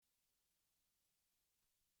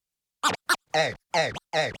Hey,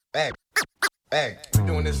 we're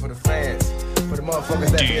doing this for the fans, for the motherfuckers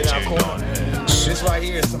that be in our corner. This right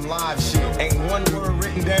here is some live shit. Ain't one word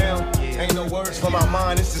written down, ain't no words from our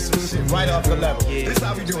mind. This is some shit right off the level. This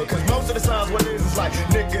how we do it, cause most of the times what it is like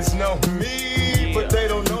niggas know me, but they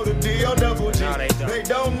don't know the D-O-double-G. They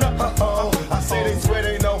don't know. I say they swear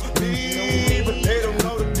they know me, but they don't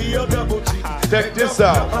know the D-O-double-G. Check this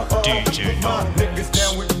out. DJ my niggas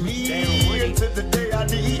down with me until the day I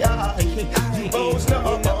die. You both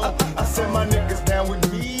know. I said my niggas down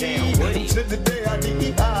with me until the day I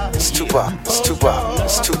die. It's Tupac. It's Tupac.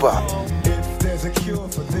 It's Tupac. If there's a cure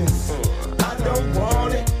for this, I don't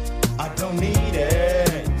want it. I don't need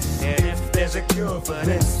it. And if there's a cure for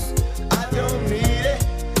this, I don't need it.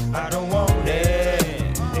 I don't want it.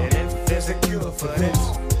 And if there's a cure for this,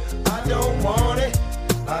 I don't want it.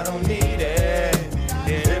 I don't need it.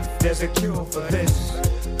 And if there's a cure for this,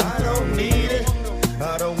 I don't need it.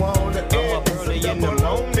 I don't want it. I'm up early in the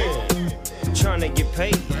morning, trying to get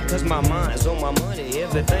paid, cause my mind's on my money.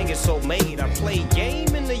 Everything is so made. I play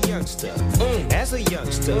game in the youngster. As a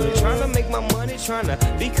youngster, trying to make my money, trying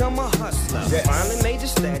to become a hustler. Yes. Finally made the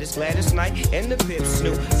status, Gladys Knight and the Pip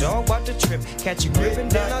Snoop Dogg about the trip, catch you gripping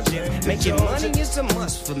down our gym. Making money is a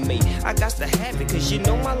must for me. I got to have it, cause you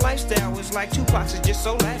know my lifestyle is like Tupac's, is just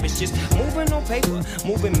so lavish. Just moving on paper,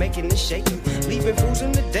 moving, making and shaking, leaving fools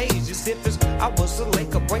in the days as if it's I was a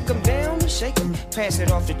Laker. Break them down and shake them, pass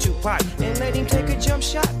it off to Tupac and let him take a jump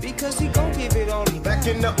shot, because he gon' give it all he got. Back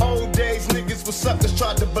in the old days, niggas was suckers,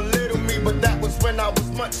 tried to belittle me, but that was when I was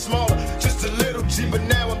much smaller, just a little G, but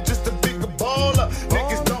now I'm just a bigger baller.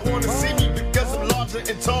 Niggas don't wanna see me because I'm larger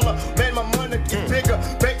and taller. Man, my money get bigger,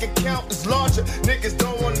 bank account is larger. Niggas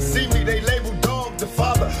don't wanna see me, they label Dog the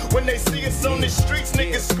father. When they see us on the streets,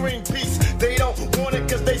 niggas scream peace. They don't want it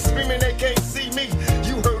cause they screaming they can't see me.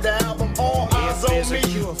 You heard the album, All Eyes on Me. If there's a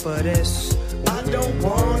cure for this, I don't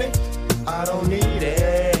want it, I don't need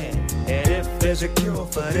it. And if there's a cure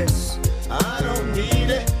for this, I don't need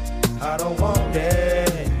it, I don't want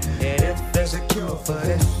it. And if there's a cure for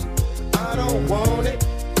this, I don't want it,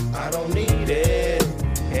 I don't need it.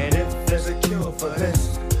 And if there's a cure for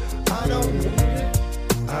this, I don't need it,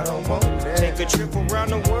 I don't want it. take a trip around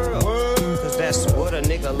the world, cause that's what a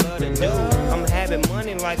nigga love to do. I'm having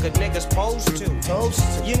money like a nigga's supposed to.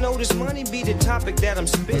 You know this money be the topic that I'm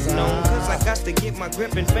spitting on, cause I got to get my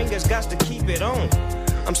grip and fingers got to keep it on.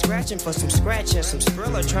 I'm scratching for some scratch and some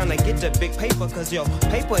Skrilla, trying to get the big paper, cause your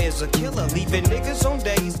paper is a killer, leaving niggas on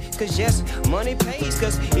days, cause yes, money pays,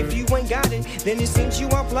 cause if you ain't got it, then it seems you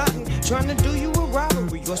are plotting, trying to do you a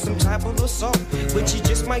robbery or some type of assault, but you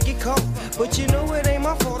just might get caught, but you know it ain't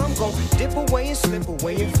my fault. I'm gon' dip away and slip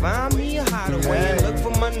away and find me a hideaway and look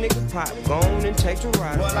for my nigga Pop, go on and take the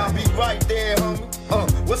ride. Well, I'll be right there, homie.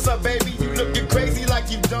 What's up, baby? You looking crazy like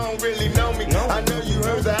you don't really know me. No. I know you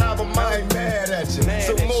heard the album, I ain't mad at you.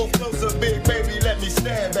 So move closer, big baby, let me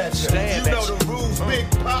stab at you. You know the rules, Big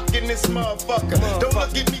Pac in this motherfucker. Don't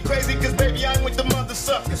look at me crazy, cause baby, I ain't with the mother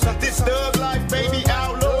suckers. This thug life, baby,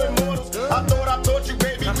 outlaw immortals. I thought I taught you,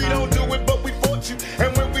 baby, we don't do it, but we fought you.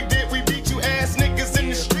 And when we did, we beat you ass niggas in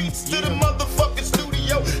the streets to the motherfucking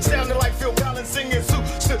studio. Sounding like Phil Collins singing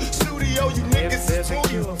studio, you niggas If there's a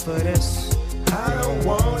cure for this, I don't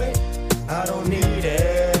want it, I don't need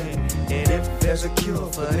it. And if there's a cure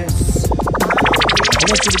for this, I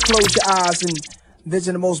want you to close your eyes and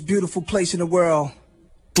vision the most beautiful place in the world.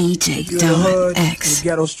 DJ You're in the hood, Dom in X. the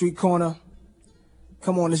ghetto street corner.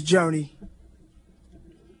 Come on this journey.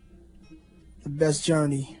 The best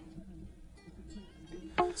journey.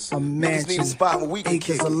 Some mansions,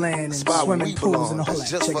 acres of land, and swimming pools and all that.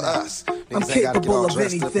 Check it out. I'm capable of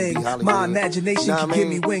anything. My imagination can give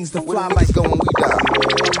me wings to fly like going, we die. We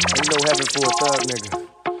know heaven for a thug nigga.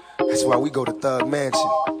 That's why we go to Thug Mansion.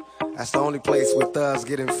 That's the only place where thugs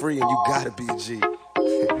getting free, and you gotta be a G.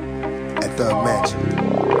 At Thug Mansion.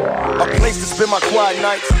 A place to spend my quiet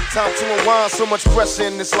nights, time to unwind, so much pressure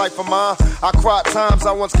in this life of mine. I cried times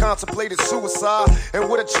I once contemplated suicide, and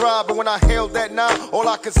would have tried, but when I held that knife, all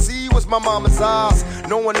I could see was my mama's eyes.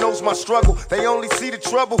 No one knows my struggle, they only see the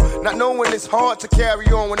trouble, not knowing it's hard to carry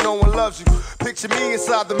on when no one loves you. Picture me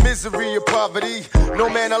inside the misery of poverty. No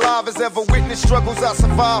man alive has ever witnessed struggles I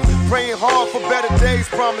survived. Praying hard for better days,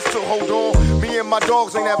 promise to hold on. Me and my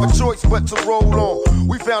dogs ain't have a choice but to roll on.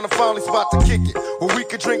 We found a finally spot to kick it, where we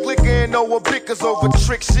could drink liquor and no one bickers over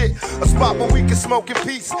trick shit. A spot where we can smoke in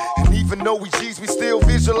peace. And even though we G's, we still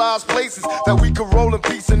visualize places that we could roll in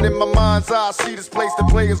peace. And in my mind's eye, I see this place the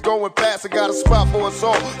players going past. I got a spot for us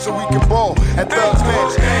all, so we can ball at Thug's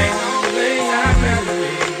Mansion.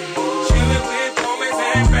 Chilling with homies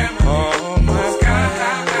and family. Sky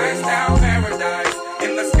high, iced out paradise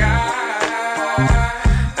in the sky.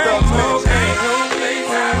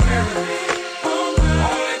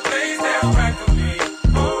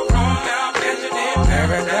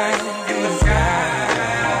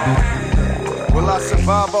 Will I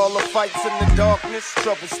survive all the fights in the darkness?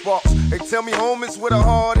 Trouble sparks. They tell me home is where the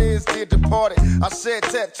heart is, dear departed. I shed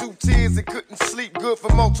tattooed tears and couldn't sleep good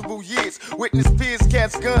for multiple years. Witness peers,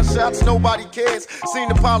 cats, gunshots, nobody cares. Seen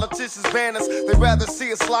the politicians ban us, they'd rather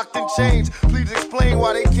see us locked in chains. Please explain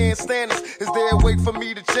why they can't stand us. Is there a way for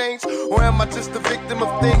me to change? Or am I just a victim of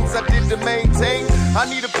things I did to maintain? I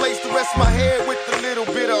need a place to rest my head with the little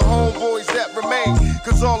bit of homeboys that remain.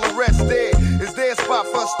 Cause all the rest there. Is there a spot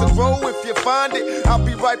for us to grow? If you find it, I'll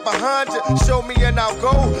be right behind you. Show me and I'll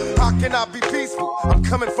go. How can I be peaceful? I'm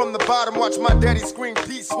coming from the bottom. Watch my daddy scream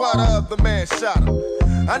peace while the other man shot him.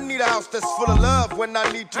 I need a house that's full of love when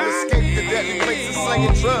I need to escape the deadly places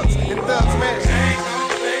slinging drugs in Thug's Mansion. Ain't no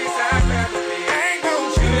place I'd rather be. Ain't no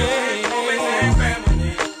children, always have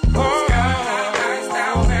family.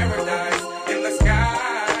 Lifestyle paradise in the sky.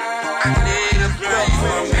 I need a place.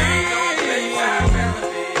 Ain't no place I'd rather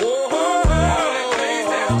be. Only place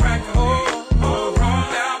that's right for me. Roll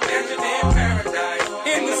out mansion in paradise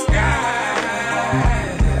in the sky.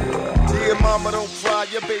 Dear mama, don't cry,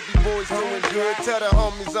 your baby boy's doing good. Tell the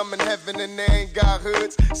homies I'm in heaven and they ain't got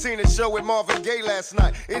hoods. Seen a show with Marvin Gaye last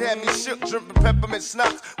night. It had me shook, dripping peppermint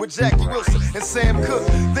schnapps with Jackie Wilson and Sam Cooke.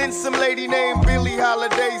 Then some lady named Billie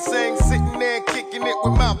Holiday sang, sitting there kicking it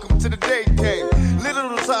with Malcolm till the day came. Little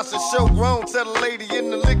Natasha show grown, tell the lady in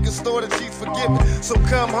the liquor store that she's forgiven. So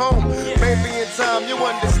come home, maybe in time you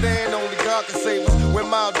understand. Only God can save us. When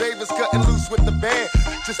Miles Davis cutting loose with the band.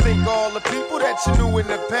 Just think all the people that you knew in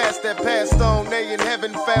the past that passed on. They in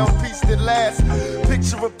heaven found peace that lasts.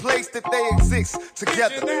 Picture a place that they exist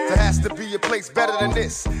together. There has to be a place better than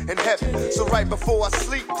this in heaven. So right before I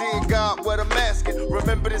sleep, dear God, what I'm asking.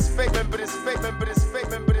 Remember this fate, remember this fate, remember this fate,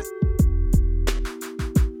 remember this.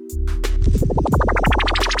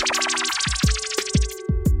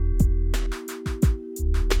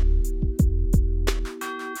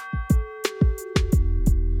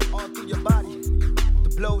 All through your body, the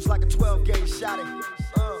blows like a 12-gauge shot.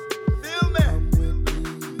 Feel me?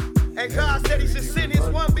 And God said he should send his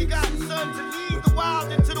one begotten son to lead the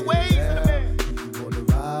wild into the ways of the man.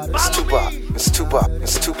 It's Tupac. It's Tupac.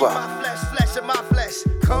 It's Tupac. My flesh, flesh of my flesh.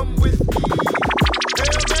 Come with me.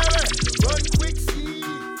 Hail Mary, run quick, see.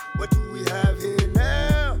 What do we have here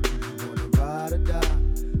now? Wanna ride or die?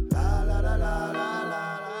 La la la la la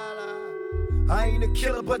la la. I ain't a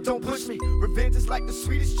killer, but don't push me. Revenge is like the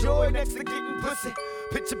sweetest joy next to getting pussy.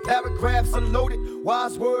 Picture paragraphs unloaded,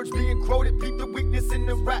 wise words being quoted. Beat the weakness in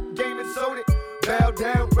the rap game and sold it. Bow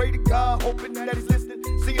down, pray to God, hoping that he's listening.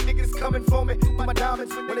 See a nigga that's coming for me. My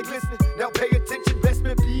diamonds when they glistening. Now pay attention, best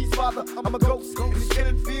in peace, Father. I'm a ghost in these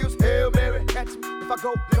killing fields. Hail Mary, catch me if I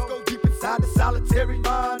go. Let's go deep inside the solitary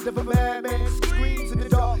mind of a madman. Screams in the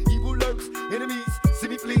dark, evil lurks, enemies see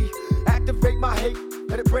me flee. Activate my hate,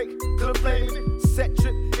 let it break till I'm flaming. Set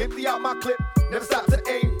trip, empty out my clip, never stop to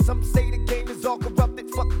aim. Some say the game is all corrupted,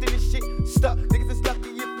 fucked in this shit. Stuck, niggas is lucky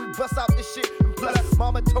if we bust out this shit. And plus,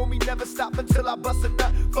 mama told me never stop until I bust a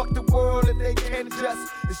nut. Fuck the world if they can't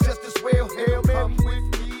adjust. It's just as well. Hail Mary, come with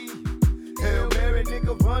me. Hail Mary,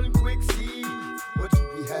 nigga, run quick, see. What do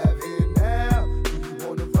we have here now? Do you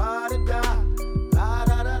wanna ride or die? La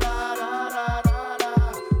da da da da da da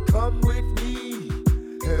da. Come with me.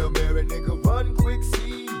 Hail Mary, nigga, run quick,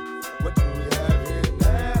 see. What do we have here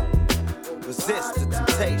now? Resist the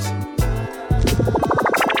temptation.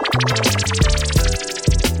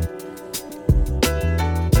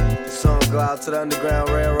 The song go out to the Underground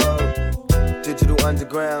Railroad, Digital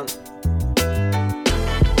Underground.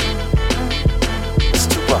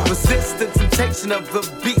 Resist the temptation of the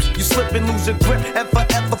beast. You slip and lose your grip and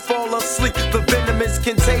forever fall asleep. The venom is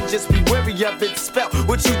contagious, be wary of its spell.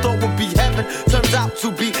 What you thought would be heaven turns out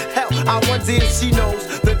to be hell. I wonder if she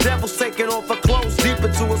knows the devil's taking off her clothes deep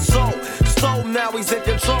into her soul. Stole, now he's in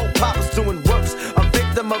control. Papa's doing worse. A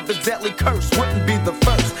victim of his deadly curse wouldn't be the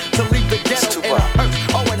first to leave the ghetto in a hurt.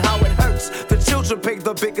 Oh, and how it hurts. The children pay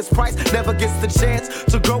the biggest price. Never gets the chance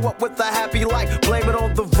to grow up with a happy life. Blame it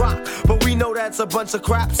on the rock, but we know that's a bunch of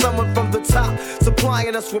crap. Someone from the top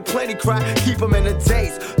supplying us with plenty crap. Keep them in a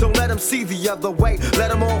daze. Don't let them see the other way. Let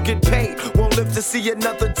them all get paid. Won't live to see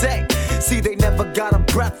another day. See, they never got a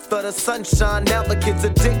breath of the sunshine. Now the kids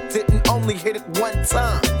addicted and only hit it one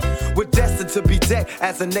time. We're destined to be dead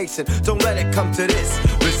as a nation. Don't let it come to this.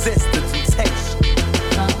 Resist the temptation.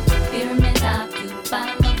 Pyramid top to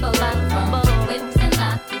bottom of a bottom. Whips and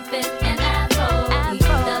lock to fit and afro. We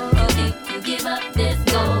stuck too deep to give up this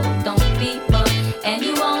goal. Don't be broke and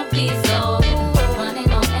you won't be so. Running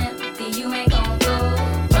on empty, you ain't gon' go.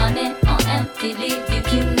 Running on empty, leave you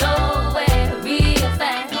to nowhere. Real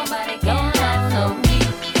fast, nobody can last. So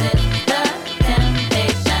resist the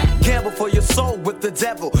temptation. Gamble for your soul with the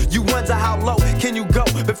devil. You You wonder how low can you go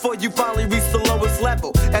before you finally reach the lowest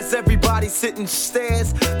level. As everybody sitting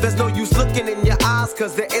stares, there's no use looking in your eyes,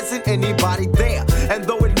 cause there isn't anybody there. And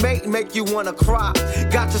though it may make you wanna cry,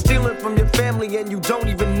 got you stealing from your family and you don't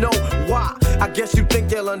even know why. I guess you think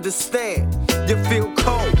they'll understand. You feel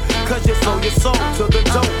cold, cause you sold your soul to the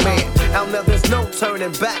dope man. Now there's no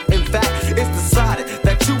turning back. In fact, it's decided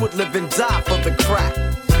that you would live and die for the crack.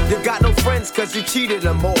 You got no friends cause you cheated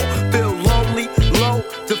them all. Feel lonely, low,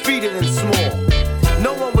 defeated and small.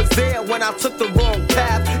 No one was there when I took the wrong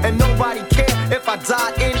path, and nobody cared if I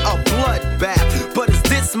died in a bloodbath. But is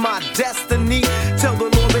this my destiny? Tell the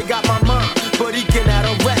Lord they got my mind, but he can add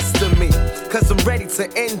a rest of me, cause I'm ready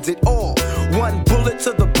to end it all. One bullet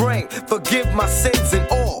to the brain, forgive my sins and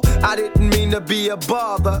all. I didn't mean to be a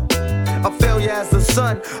bother, a failure as a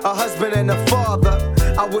son, a husband and a father.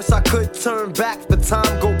 I wish I could turn back the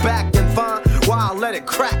time, go back and find why I let it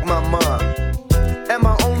crack my mind. And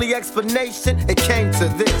my only explanation, it came to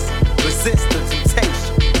this: resist the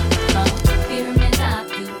temptation. Pyramid top,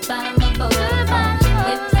 you bottom of both.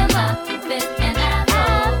 Whips and lock, you fit and I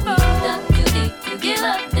roll. You stuck too deep, you give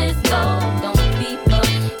up this goal. Don't be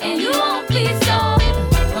broke, and you won't be sold.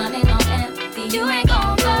 Running on empty, you ain't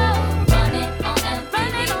gon' go. Running on empty,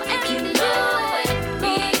 you know it.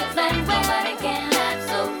 Because like nobody can have,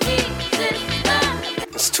 so resist.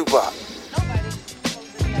 It's Tupac.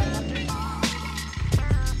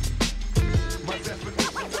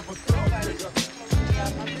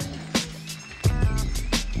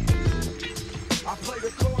 I play the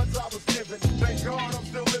cards I was given. Thank God I'm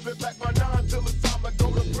still living back my 9 till it's time to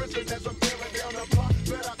go to prison. As I'm feeling down the block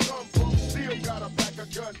that I come from, still got a pack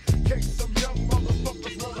of gun. Case some young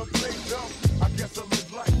motherfuckers wanna play dumb. I guess I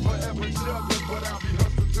live life forever juggling, but I'll be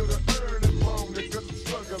hustling to the early morning, cause I'm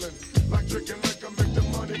struggling. Like drinking liquor, make the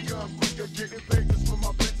money come quicker. Getting paid just for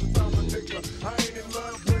my bitches, I'm a nigga. I ain't in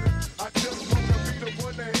love with her, I just wanna be the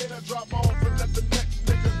one to hit her. Drop off and let the next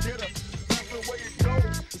nigga get her. That's the way it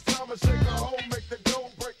goes. It's time to shake a hole, make the dough,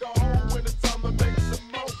 break a hole when it's time to make some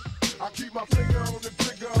more. I keep my finger on the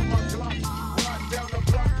trigger of my Glock, ride down the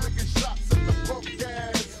block, licking shots at the broke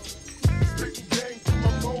ass. Spitting game from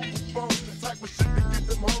my mobile phone, the type of shit to get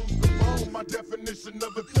them hoes to bone. My definition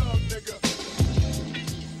of a thug nigga.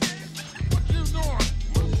 What you doing?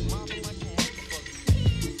 What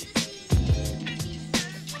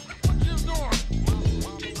you doing?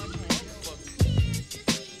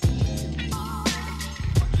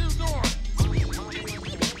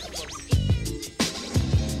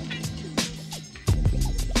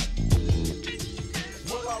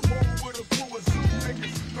 Well, I roll with a crew of zoo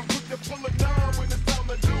niggas. From quick to pull a dime when it's time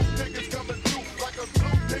to do. Niggas coming through like a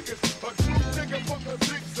blue niggas. A true nigga, fuck a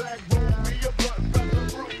zigzag. Roll me a blunt, back the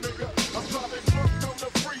fruit nigga. I'm driving drunk on the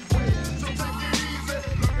freeway, so take it easy.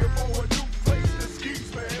 Looking for a new place to skis,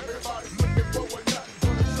 man. Everybody's looking for a nut,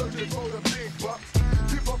 but I'm searching for the big bucks.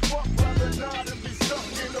 Give a fuck, rather not and be stuck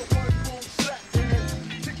in a one-room shack. And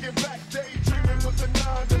kicking back, daydreaming with the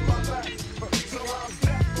 9 in my lap. So I'm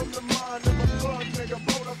back from the mind of a plug nigga.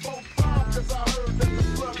 Blow the 4-5 cause I heard that the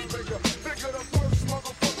slug's bigger. Bigger the first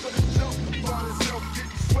motherfucker to jump. Find himself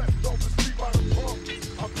getting swept off the street by the pump.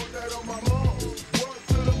 I put that on my lungs. Word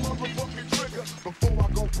to the motherfucking trigger. Before I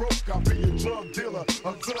go broke, I'll be a drug dealer,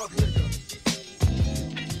 a drug nigga.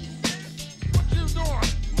 What you doing?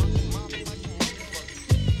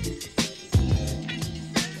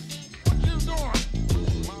 What you doing?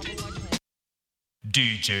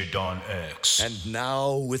 DJ Don X. And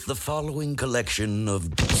now with the following collection of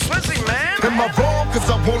Swizzy, man. Am I wrong cause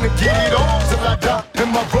I wanna get it on till I die?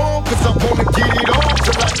 Am I wrong cause I wanna get it on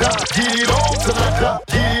till I die? Get it on till I die.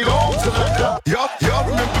 Get it on till I die. Y'all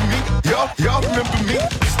remember me? Y'all remember me?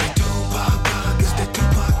 It's that Tupac, it's that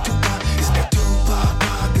Tupac, it's that Tupac,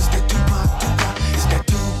 it's that Tupac, it's that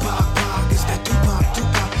Tupac, it's that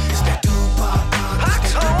Tupac, it's that Tupac.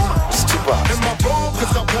 It's Tupac. Am I wrong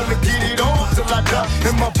cause I wanna get it on till I die?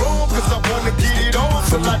 Am I wrong cause I wanna get it on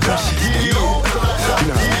till I die? Get it on till I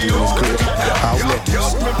die. Get it on till I die.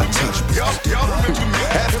 Y'all remember me? Y'all remember me?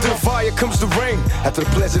 After the fire comes the rain, after the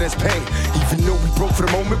pleasure there's pain. Even though we broke for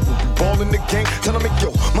the moment, we'll be ballin' the game. Tell them,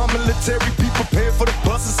 yo, my military, be prepared for the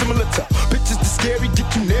bus. It's similar to bitches too scary, get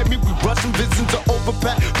you near me. We rushing visions to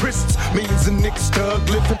overpack prisons. Millions of niggas thug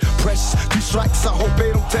living, precious. 3 strikes, I hope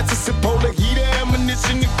they don't test us. Ebola, heater,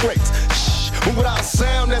 ammunition, and crates. Shh, but without a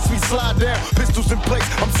sound as we slide down, pistols in place.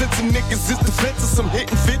 I'm sensing niggas is defenses. I'm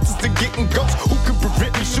hitting fences and getting ghosts. Who can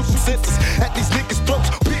prevent me shooting senses at these niggas' throats?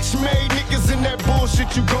 Bitch made niggas in that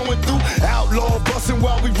bullshit you going through. Outlaw busting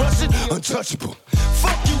while we rushing, untouchable.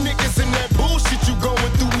 Fuck you niggas in that bullshit you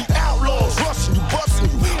going through. We outlaws rushing you, busting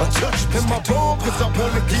you, untouchable. Am I wrong cause I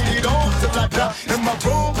wanna get it on till till I die. In my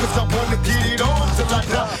room, cause I wanna get it on till I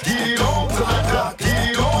die. Get it on till I die. Get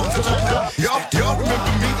it on till I die. Y'all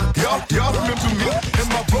remember me? Y'all remember me? In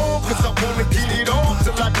my room, cause I wanna get it on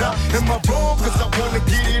till I die. In my room, cause I wanna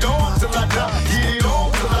get it on till I die. Get it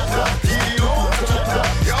on till I die. Get it on till I die.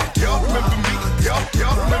 Y'all remember me?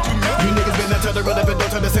 Y'all remember me? You niggas been out to run up and don't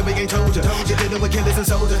try to say we ain't told ya. You're dealing with killers and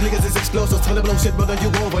soldiers, niggas is explosives. Trying to blow shit, brother, you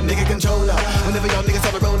over, nigga controller. Whenever y'all niggas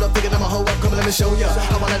have a roll up, thinking I'm a hoe up, come let me show ya.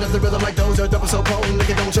 I wanna let the rhythm like Doja, double so potent,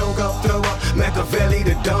 nigga don't choke up, throw up. Machiavelli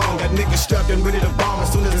the dawn, got niggas strapped and ready to bomb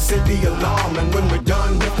as soon as I set the alarm. And when we're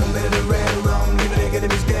done, rip them in the red wrong, leaving the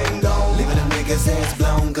enemies gang gone. Leaving them niggas heads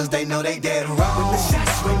blown, cause they know they dead wrong. When the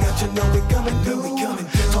shots swing out, you know we coming through, we coming.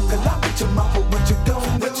 Talk a lot with your mouth, but what you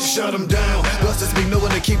gon' do? Shut them down. Busters be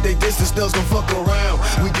knowing to keep they distance, those gon' fuck around.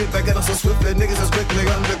 We get back at them so swiftly, niggas are quickly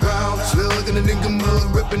underground. Still looking at nigga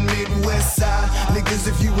mud, ripping Midwest side. Niggas,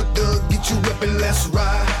 if you a thug, get you ripping, let's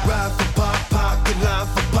ride. Ride for pop, get line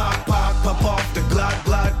for pop, pop off the glide,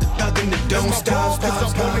 the thug and the don't stop. Cause I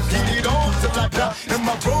wanna get it on till I die. In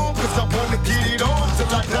my room, cause I wanna get it on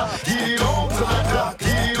till I die. Get it on till I die.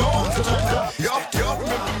 Get it on till I die. Y'all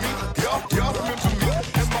remember me? Y'all remember me?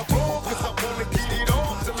 In my room, cause I wanna get it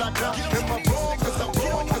on till I die. In my room, cause I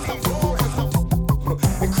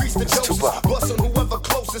increase the doses, bust on whoever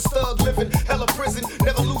closest, thug living, hella prison,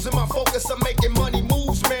 never losing my focus. I'm making money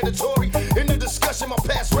moves mandatory. In the discussion, my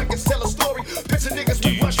past records tell a story. Picture niggas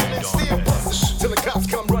with rushing and still busting till the cops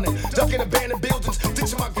come running, ducking abandoned buildings,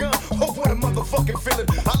 ditching my gun. Hope what a motherfucking feeling.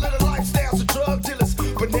 I live a lifestyle to drug dealers,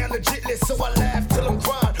 but now legitless, so I laugh till I'm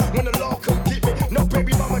crying. When the law come get me, no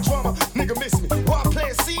baby mama drama, nigga miss me. While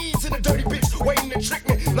playing seeds in a dirty bitch, waiting to trick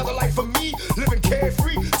me. Another life for me, living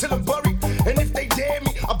carefree till I'm buried. And if they dare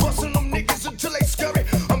me, I bust on them niggas until they scurry.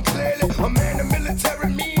 I'm clearly a man of military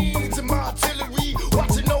means, and my artillery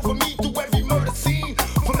watching over me through every murder scene.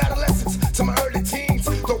 From adolescence to my early teens,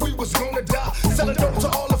 thought we was gonna die, selling dope to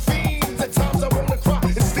all the fiends. At times I wanna cry,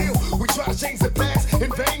 and still we try to change the past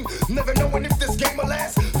in vain. Never knowing if this game will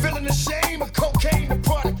last. Feeling the shame of cocaine, the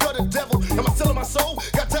product of the devil. Am I selling my soul?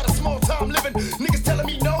 Got tired of small time living. Niggas telling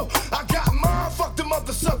me no, I got mine. Fuck them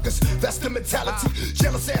other suckers. That's the mentality.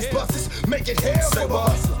 Jealous ass buses make it hell for the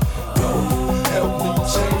hustler. Lord, help me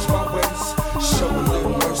change my ways. Show a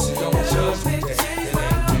little mercy, don't judge me.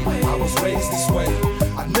 I was raised this way.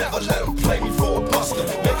 I never let them play me for a buster.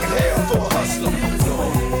 Make it hell for a hustler.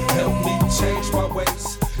 Lord, help me change my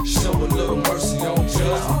ways. Show a little mercy, don't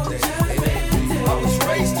judge me. I was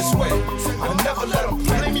raised this way. I never let them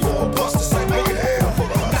play me for a buster. Say make it hell for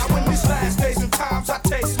a hustler. Now in these last days and times, I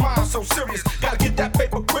take mine so serious. Gotta get that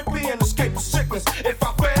paper quickly and escape the sickness. If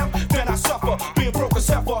I fail, then I suffer. Being broke is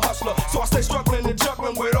hell for a hustler. So I stay struggling and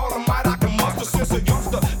juggling with all the might I can muster. Since a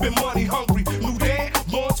youngster, been money hungry. New day,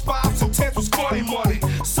 ones, fives, and tens was funny money.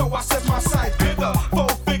 So I set my sight bigger, 4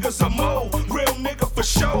 figures or more. Real nigga for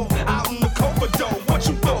sure. Out in the Covado, what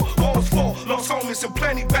you thought? All was for lost homies and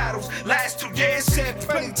plenty battles. Last 2 years, said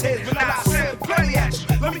plenty tears, but now I said plenty at you.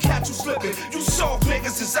 Let me catch you slipping. You soft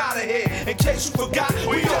niggas is out of here. In case you forgot,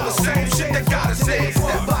 we on the same shit that got us here.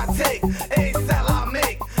 Step I take, ain't sell I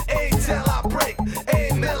make, ain't tell I break,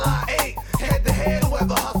 ain't mill I ate. Head to head,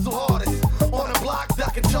 whoever hustle hardest. On the block,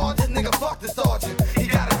 ducking charges, nigga, fuck the sergeant. He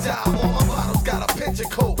got a job, all my bottles got a pinch of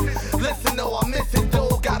coke. Listen, no, I'm missing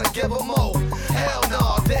dough, gotta give him more. Hell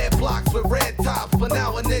no, dead blocks with red tops, but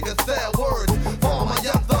now a nigga sell words. For all my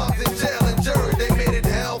young thugs in jail and jury, they made it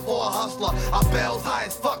hell for a hustler. I bells high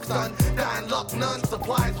as fuck, son. Dying luck, none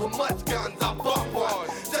supplies with much guns. I buck one,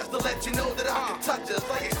 just to let you know that I can touch it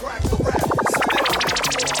like it cracks the rap.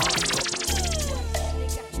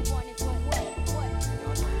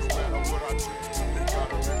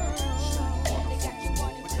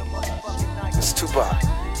 It's Tupac.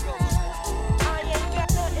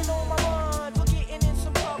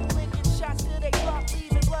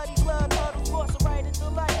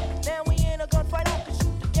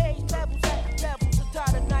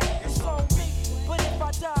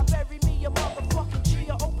 Die, bury me a motherfucking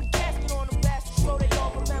G. Open casket on them bastards so they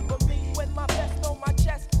all remember.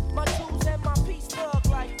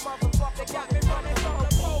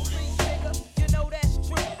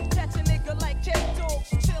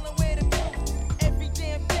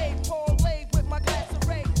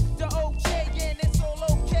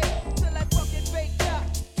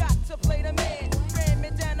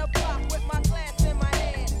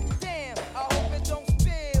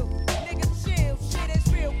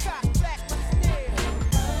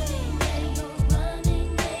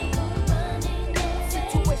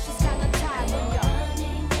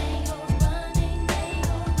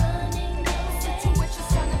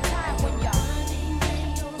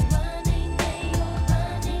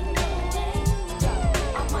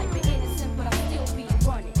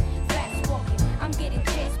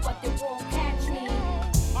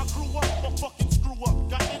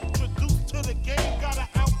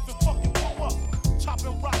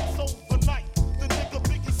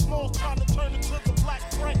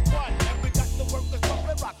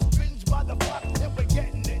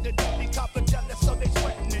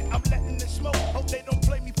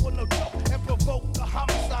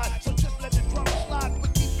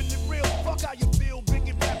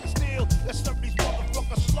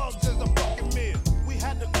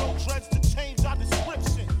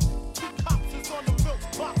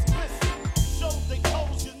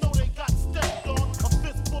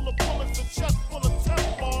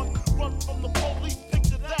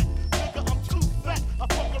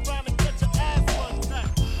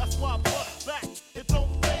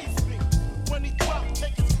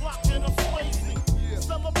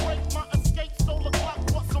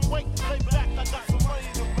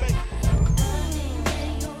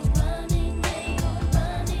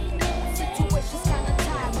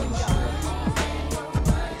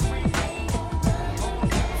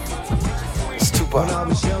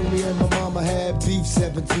 was young, me and my mama had beef.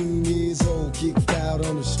 17 years old, kicked out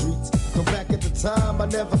on the streets. Go back at the time, I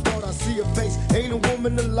never thought I'd see her face. Ain't a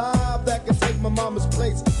woman alive that could take my mama's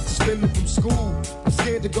place. Suspended from school, I'm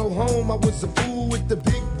scared to go home. I was a fool with the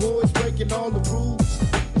big boys breaking all the rules.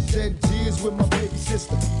 Shed tears with my baby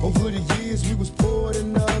sister. Over the years, we was poor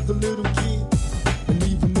than the other little kids. And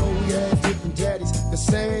even though we had different daddies, the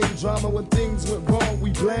same drama when things went wrong, we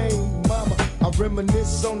blame mama. I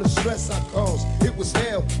reminisce on the stress I caused. It was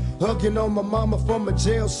hell, hugging on my mama from a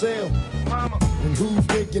jail cell. Mama, and who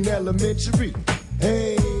thinking elementary?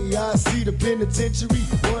 Hey, I see the penitentiary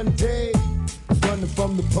one day. Running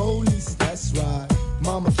from the police, that's right.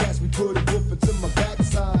 Mama catch me, put a whip into my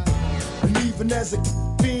backside. And even as a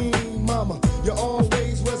fiend, mama, you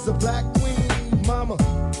always was a black queen, mama.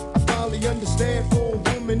 I finally understand for a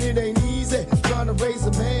woman it ain't easy trying to raise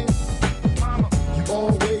a man. Mama, you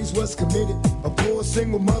always was committed. A poor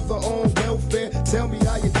single mother on welfare. Tell me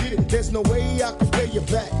how you did it. There's no way I can pay you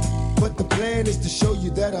back. But the plan is to show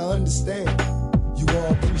you that I understand. You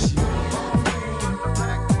all appreciate it.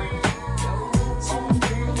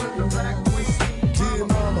 Dear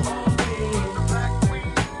mama,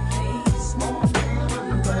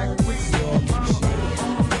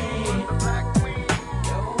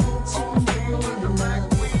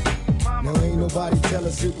 now ain't nobody tell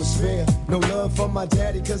us it was fair. No love from my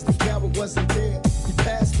daddy cause the coward wasn't there. He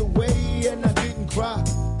passed away and I didn't cry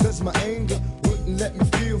cause my anger wouldn't let me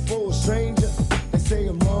feel for a stranger. They say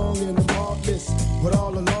I'm wrong and I'm heartless, but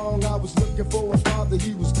all along I was looking for a father,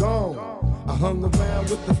 he was gone. I hung around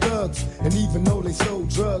with the thugs, and even though they sold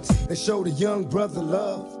drugs, they showed a young brother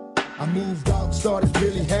love. I moved out, started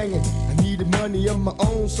really hanging. I needed money of my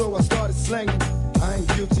own, so I started slanging. I ain't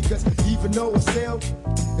guilty, cause even though I sell,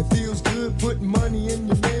 it feels good putting money in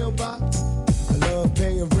your mailbox. I love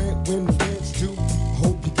paying rent when the rent's due. I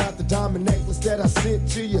hope you got the diamond necklace that I sent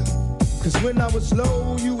to you. Cause when I was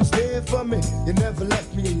low, you was there for me. You never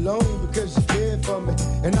left me alone because you cared for me.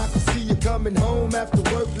 And I can see you coming home after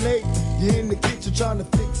work late. You're in the kitchen trying to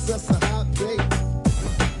fix us a hot plate.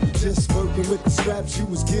 You're just working with the scraps you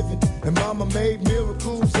was given. And mama made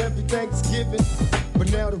miracles every Thanksgiving.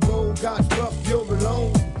 But now the road got rough, you're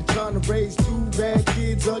alone. You're trying to raise 2 bad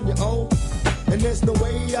kids on your own. And there's no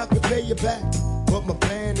way I can pay you back. But my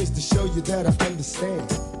plan is to show you that I understand.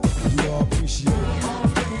 You all appreciate it.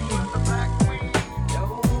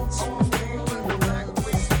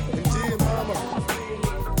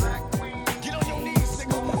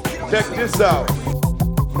 Check this out.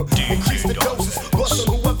 Increase the doses, bust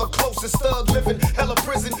on whoever closest. Thug living, hella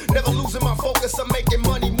prison, never losing my focus. I'm making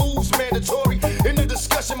money moves mandatory. In the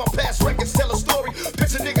discussion, my past records tell a story.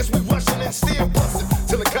 Picture niggas we rushing and still busting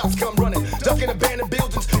till the cops come running, ducking abandoned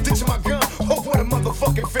buildings, ditching my gun. Oh, what a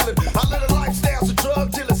motherfucking feeling. I led a lifestyle to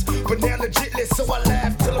drug dealers, but now legitless, so I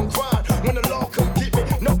laugh till I'm crying. When the law come get me,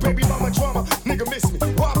 no baby mama drama, nigga miss me.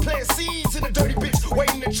 While playing seeds in a dirty bitch,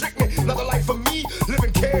 waiting to trick me. Another life for me,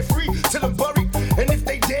 living carefree till I'm buried. And if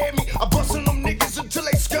they dare me, I bust on them niggas until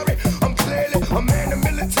they scurry. I'm clearly a man of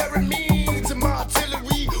military means, and my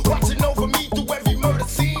artillery watching over me through every murder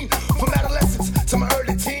scene. From adolescence to my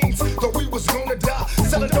early teens, thought we was gonna die,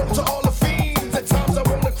 selling dope to all the fiends. At times I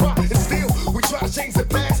wanna cry, and still we try to change the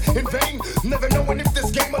past in vain. Never knowing if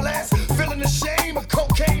this game will last. Feeling the shame of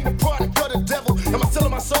cocaine, the product of the devil. Am I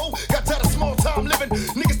selling my soul? Got tired of small time living.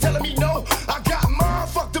 Niggas telling me no, I got mine.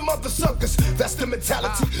 Fuck them other suckers. That's the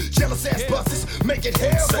mentality. Jealous ass busters make it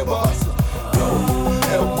hell for the hustler. Lord,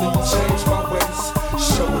 help me change my ways.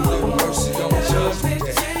 Show a little mercy, don't judge me.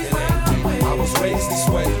 I was raised this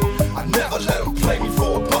way. I never let them play me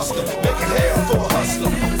for a buster. Make it hell for a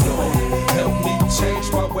hustler. Lord, help me change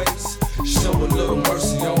my ways. Show a little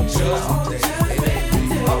mercy, don't judge me.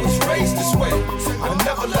 I was raised this way. I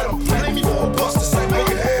never let them play me for a buster. Say make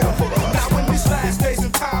it hell for a hustler. Now in these last days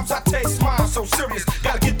and times, I take mine so serious.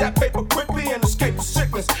 Gotta get that paper quickly and escape the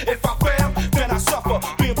sickness. If I fail, then I suffer.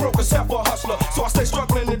 Being broke is hell for a hustler. So I stay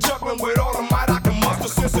struggling and juggling with all the might I can muster.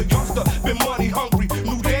 Since a youngster, been money hungry.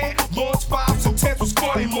 New day, ones, 5s, and 10s was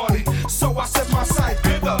funny money. So I set my sight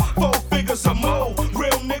bigger, 4 figures or more.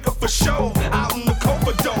 Real nigga for sure. Out in the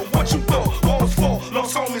Coverdale, what you thought? Walls fall,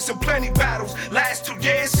 lost homies in plenty battles. Last 2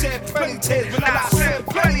 years, shed plenty tears, and I sent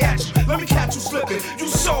plenty at you. Let me catch you slipping. You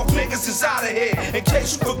soft niggas is out of here. In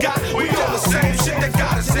case you forgot, we on the same shit that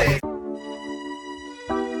got us here.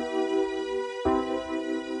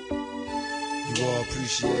 You all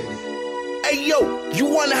appreciate it. Hey yo, you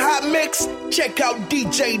want a hot mix? Check out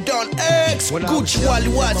DJ Don X. Gucci Wally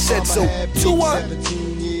Watt said so. 2-1.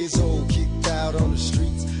 17 years old, kicked out on the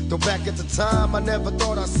streets. Though back at the time, I never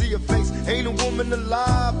thought I'd see her face. Ain't a woman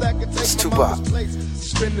alive that could take my mama's place.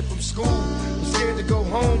 Suspended from school, I'm scared to go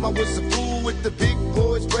home. I was a fool with the big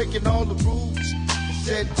boys breaking all the rules.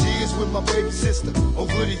 Shed tears with my baby sister.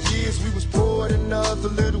 Over the years, we was poor than other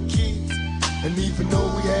little kids. And even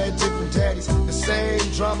though we had different daddies, the same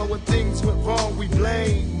drama when things went wrong, we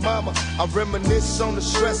blame mama. I reminisce on the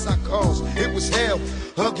stress I caused. It was hell,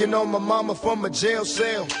 hugging on my mama from a jail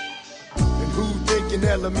cell. And who thinking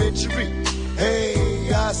elementary?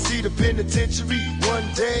 Hey, I see the penitentiary one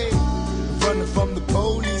day. Running from the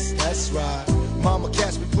police, that's right. Mama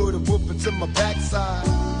catch me, put a whooping to my backside.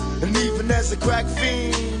 And even as a crack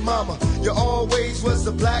fiend, mama, you always was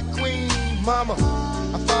the black queen, mama.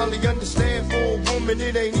 I finally understand for a woman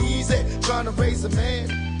it ain't easy trying to raise a man.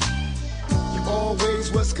 You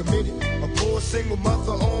always was committed, a poor single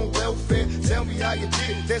mother on welfare. Tell me how you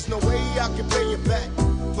did it, there's no way I can pay you back.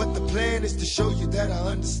 But the plan is to show you that I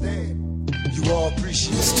understand. You all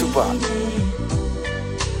appreciate it. It's Tupac.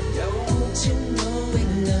 Don't you know we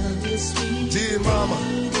love you, sweet dear mama.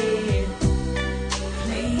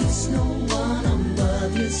 Please, no one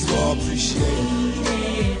above you, you all appreciate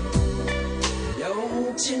it.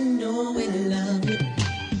 Don't you know we love you?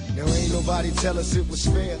 Now ain't nobody tell us it was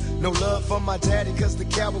fair. No love for my daddy cause the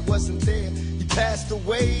coward wasn't there. He passed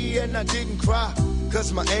away and I didn't cry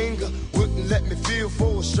cause my anger wouldn't let me feel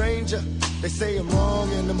for a stranger. They say I'm wrong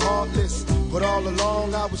and I'm heartless, but all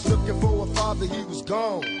along I was looking for a father, he was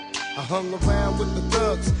gone. I hung around with the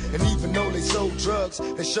thugs, and even though they sold drugs,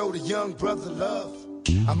 they showed a young brother love.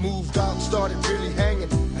 I moved out and started really hanging.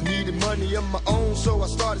 I needed money of my own, so I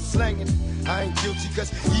started slanging. I ain't guilty cause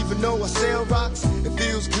even though I sell rocks, it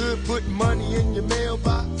feels good putting money in your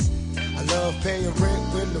mailbox. I love paying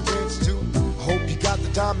rent when the rent's due. I hope you got the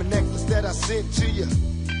diamond necklace that I sent to you.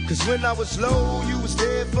 Cause when I was low, you was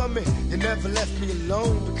there for me. You never left me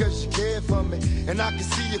alone because you cared for me. And I can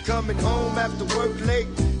see you coming home after work late.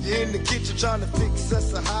 You're in the kitchen trying to fix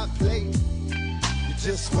us a hot plate. You're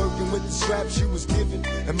just working with the scraps you was given.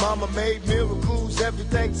 And mama made miracles every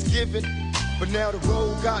Thanksgiving. But now the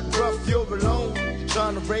road got rough, you're alone. You're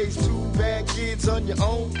trying to raise two bad kids on your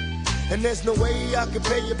own. And there's no way I can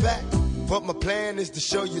pay you back. But my plan is to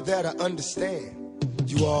show you that I understand.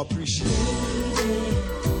 You all appreciate it.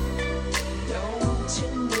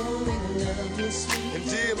 And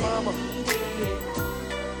dear mama,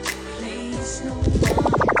 please no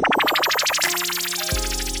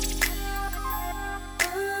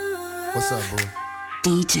what's up, boo?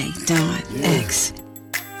 DJ Don X.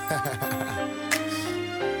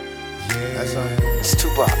 Yeah, that's all. It's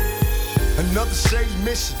Tupac. Another shady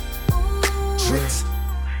mission. Tricks.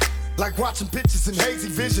 Like watching pictures in hazy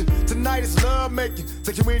vision. Tonight is love making.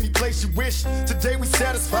 Take you any place you wish. Today we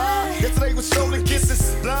satisfied. Yesterday was stolen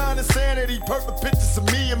kisses. Blind insanity. Perfect pictures of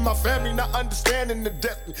me and my family. Not understanding the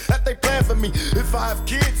depth that they plan for me. If I have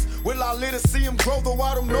kids, will I let her see them grow? Though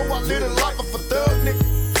I don't know, I live a life of a thug nigga.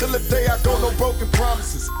 Till the day I go, no broken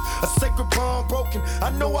promises. A sacred bond broken. I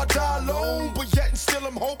know I die alone, but yet and still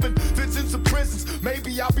I'm hoping. Visions of prisons,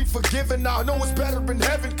 maybe I'll be forgiven. I know it's better in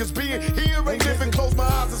heaven, cause being here ain't living. Close my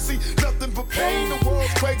eyes and see nothing but pain. The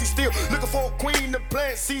world's crazy still, looking for a queen to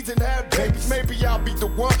plant seeds and have babies. Maybe I'll be the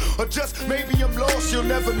one, or just maybe I'm lost. You'll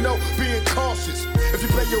never know, being cautious. If you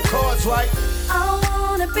play your cards right, I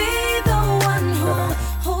wanna be the one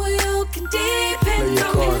who you can depend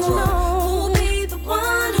on. Who'll be the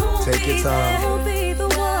one who'll take your time. Who'll be the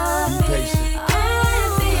one. Be patient.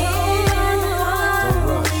 Don't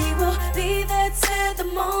rush. We will be there till the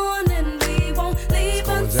morning. We won't leave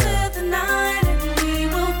until the night. And we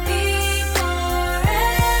will be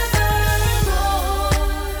forever.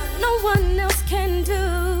 No one else can do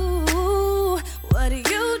what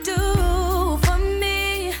you do for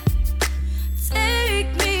me. Take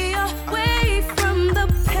me away from the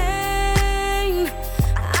pain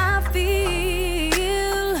I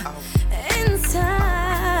feel inside.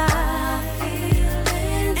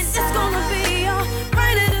 And it's gonna be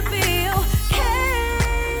alright, it'll be okay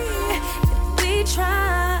if we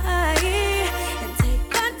try and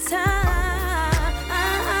take our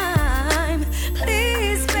time.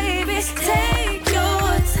 Please, baby, take your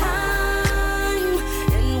time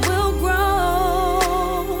and we'll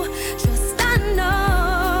grow. Just I know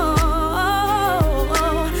I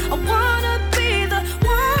wanna be the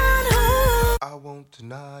one who I won't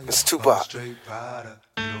deny you. It's Tupac. I'm a straight rider.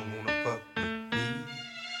 You don't wanna fuck with me.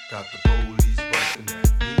 Got the police busting at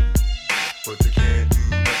me, but they can't do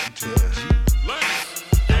nothing to us.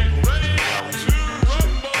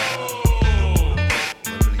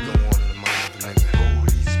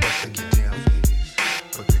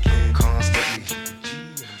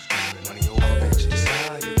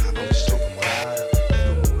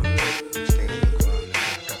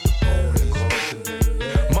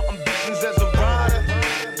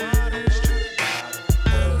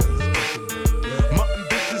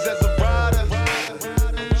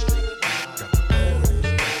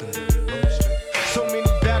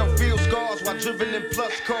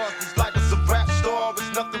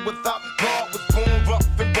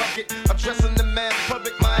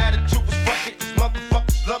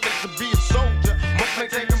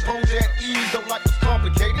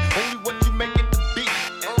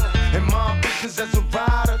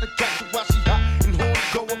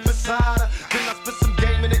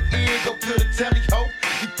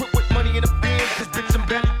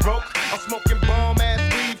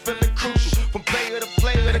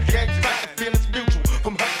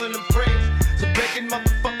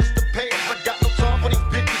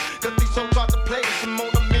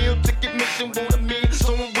 wishing, want a mean.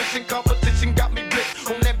 Someone wishing competition got me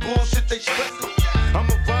blitzed on that bullshit they stressing. I'm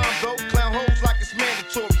a rhyme though, clown hoes like it's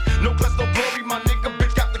mandatory. No plus no glory, my nigga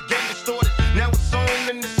bitch got the game distorted. Now it's on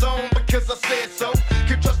and it's on because I said so.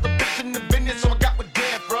 Can't trust the bitch in the business, so I got with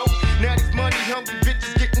damn bro. Now these money hungry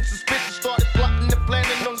bitches getting suspicious. Started plotting and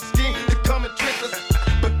planning on the scheme to come and trick us.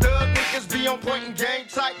 But thug niggas be on point and game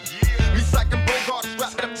tight. Recycling Bogart,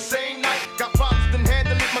 strapped up the same night. Got problems, then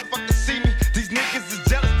handle it, motherfuckers see me. These niggas is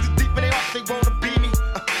jealous, too deep in their heart, they wanna be me.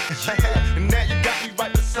 And now you got me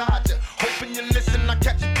right beside you. Hoping you listen, I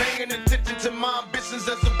catch you paying attention to my ambitions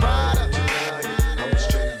as a rider. I'm a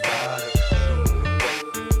straight rider.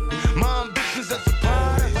 My ambitions as a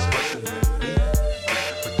rider.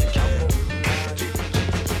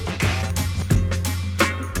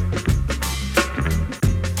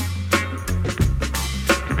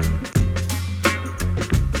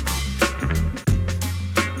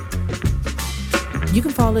 You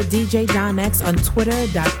can follow DJ Don X on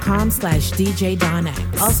twitter.com/DJ Don X.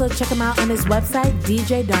 Also check him out on his website,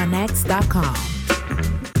 djdonx.com.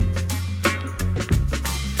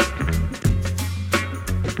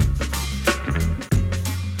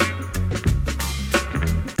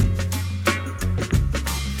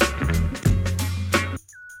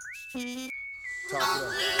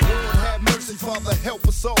 Lord have mercy, Father, help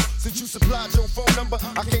us all. Since you supplied your phone number,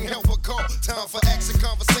 I can't help but call. Time for action,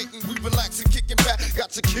 conversating, we relaxing, kicking back.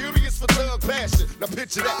 Got you curious for thug passion. Now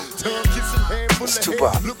picture that, tongue kissing, handful of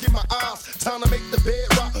hair. Look in my eyes, time to make the bed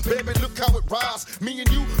rock. Baby, look how it rise. Me and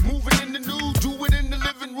you moving in the nude, do it in the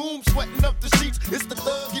living room, sweating up the sheets. It's the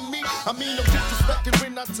thug in me. I mean, I'm disrespecting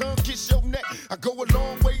when I tongue kiss your neck. I go a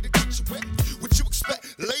long way to get you wet. What you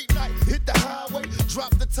expect? Late night, hit the highway,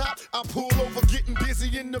 drop the top. I pull over, getting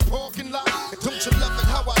busy in the parking lot. Don't you love it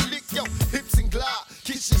how I lick your hips and glide?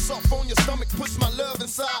 Kiss you soft on your stomach, push my love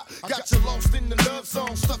inside. Got you lost in the love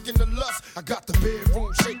song, stuck in the lust. I got the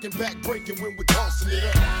bedroom shaking, back breaking when we're tossing it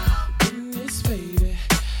up. Goodness, baby,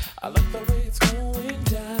 I like the way it's going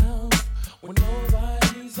down. When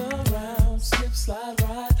nobody's around, slip, slide,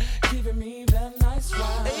 ride, giving me that nice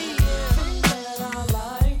ride. Hey, yeah. Thing that I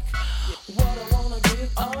like, what I wanna get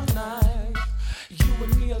all night. You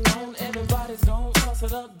and me alone, everybody's gonna toss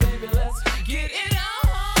it up, baby. Let's get it on.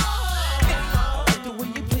 I like the way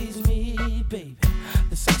you please me, baby.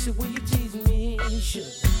 The sexy way you tease me, sugar.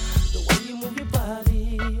 The way you move your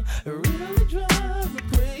body really drives me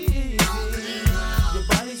crazy. Your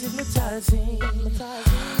body's hypnotizing.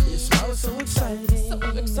 Your smile is so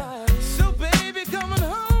exciting. So baby, come on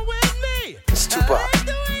home with me. It's Tupac. I like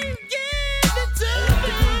the way you give it to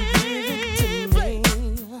me.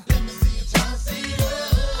 Let me see you try to see it.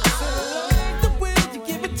 I like the way you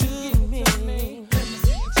give it to me. Let me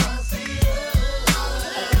see you try to see it. I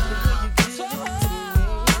like the way you give it to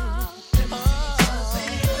me. Let me see you try to see it.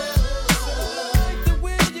 I like the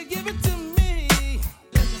way you give it to me.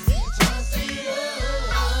 Let me see you try to see it.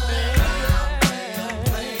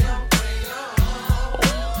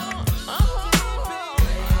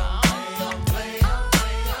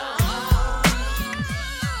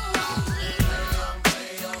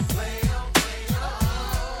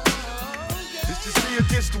 It's just me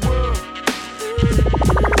against the world.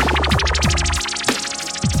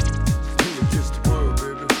 Me against the world,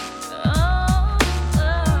 baby.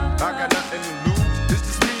 I got nothing to lose. It's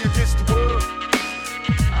just me against the world.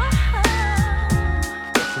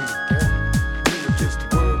 Me against the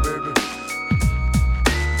world, baby.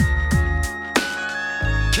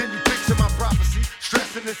 Can you picture my prophecy?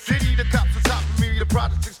 Stress in the city, the cops on top of me. The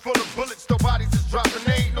project is full of bullets, no bodies is dropping.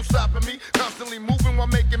 They ain't no stopping me. Constantly moving while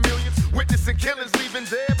making millions. Witnessing killings, leaving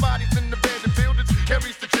dead bodies in the abandoned buildings.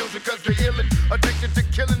 Carries the children cause they're illin'. Addicted to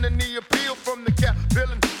killing and the appeal from the cap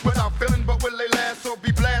villain. Without feeling, but will they last or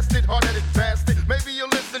be blasted? Hard-headed bastard. Maybe you'll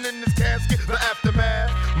listen in this casket. The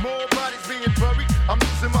aftermath. More bodies being buried. I'm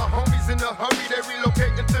losing my homies in a hurry. They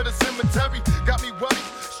relocating to the cemetery. Got me worried.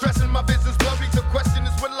 Stressing my business blurry. The question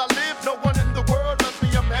is, will I live? No one in the world loves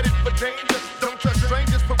me. I'm headed for danger. Don't trust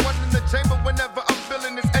strangers. Put one in the chamber whenever I'm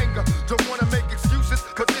feeling this anger. Don't wanna make excuses,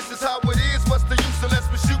 cause this is how it is. What's the use unless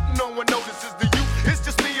we're shooting? No one notices the youth. It's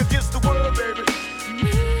just me against the world, baby.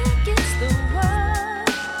 Me against the world.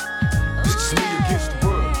 It's just me against the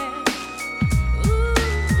world.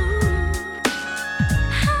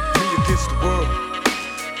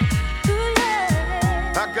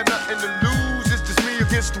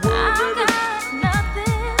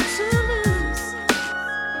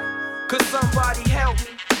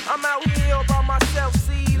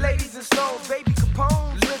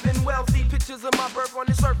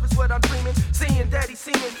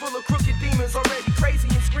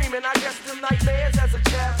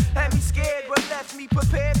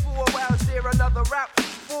 share another route.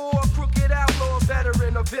 For a crooked outlaw,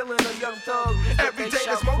 veteran, a villain, a young thug. Every day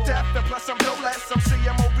there's more death, and plus I'm no less. I'm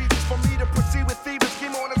seeing more reasons for me to proceed with thieves.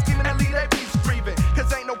 Scheme on and scheming and lead their beefs breathing.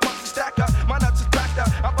 Cause ain't no punch stack up, my nuts is backed up.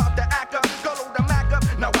 I'm about to act up, go load the Mac up.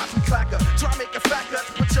 Now watch me clack up, try make it fact up.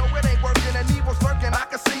 But yo, it ain't working and evil's lurking. I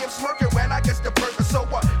can see him smirking when I get the burger. So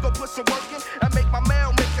what? Go put some work in and make my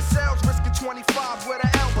mail, make a sales, risking 25 with an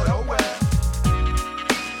L, but oh well.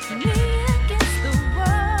 Me against the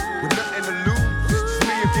world. With nothing to lose, it's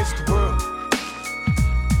me against the world.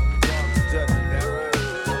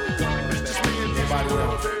 It's just me against the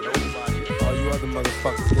world. All you other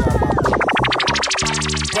motherfuckers, get out my way.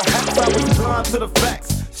 Perhaps I was blind to the facts.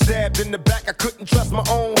 Stabbed in the back, I couldn't trust my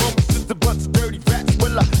own homies. Just a bunch of dirty rats.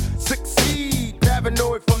 Will I succeed?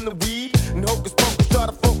 Paranoid from the weed. And hocus pocus, try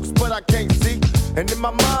to focus, but I can't see. And in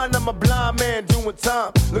my mind, I'm a blind man doing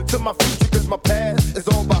time. Look to my future, cause my past is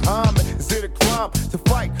all behind me. Is it a crime to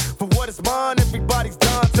fight for what is mine? Everybody's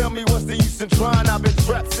dying, tell me what's the use in trying? I've been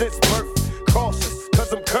trapped since birth. Cautious,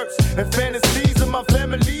 cause I'm cursed. And fantasies of my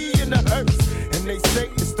family in the hearse. And they say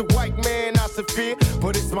it's the white man I should fear,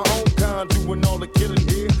 but it's my own kind doing all the killing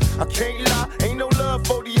here. I can't lie, ain't no love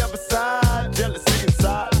for the other side. Jealousy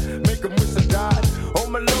inside, make them wish I died. Oh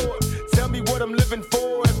my Lord, tell me what I'm living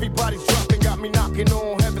for. Everybody's dropping, got me knocking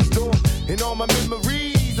on heaven's door. And all my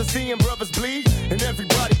memories of seeing brothers bleed. And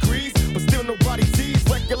everybody agrees, but still nobody sees.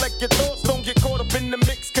 Recollect your thoughts, don't get caught up in the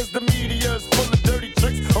mix. Cause the media is full of dirty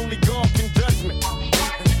tricks. Only God can judge me.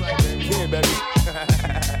 Yeah, baby.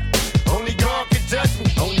 Only God can judge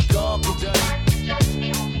me. Only God can judge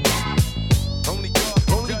me. Only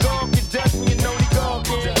God can judge me, and only God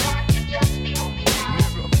can.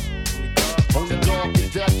 Only God can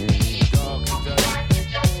judge me.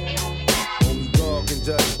 Only God can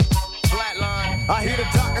judge me. Flatline. I hear the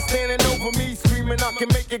doctor standing over me, screaming I can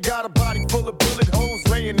make it. Got a body full of bullet holes,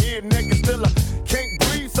 laying here naked. Still I can't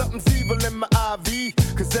breathe. Something's evil in my IV.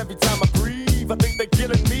 Cause every time I breathe, I think they're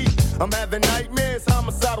killing me. I'm having nightmares,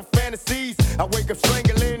 homicidal fantasies. I wake up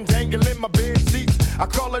strangling, dangling my bed sheets. I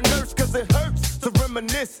call a nurse cause it hurts to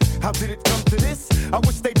reminisce. How did it come to this? I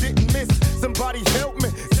wish they didn't miss. Somebody help me,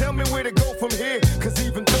 tell me where to go from here. Cause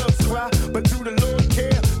even thugs cry, but do the Lord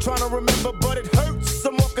care? Trying to remember, but it hurts.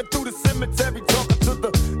 I'm walking through the cemetery, talking to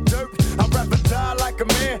the dirt. I'd rather die like a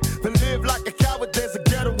man than live like a coward. There's a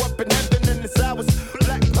ghetto up in heaven and it's ours.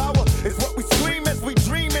 Black power is what we scream as we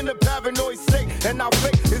dream in a paranoid state. And our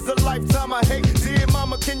fate is a lifetime I hate. Dear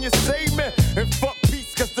mama, can you save me? And fuck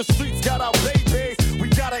peace, cause the streets got our babies. We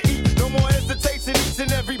gotta eat, no more hesitation. Each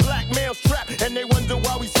and every black male strapped. And they wonder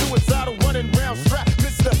why we suicidal running round strapped.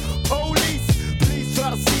 Mr. Police, please try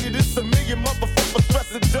to see that it's a million motherfuckers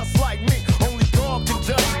stressing just like me. Only God can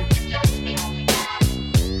judge me.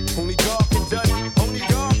 Only God can judge me. Only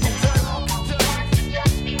God can judge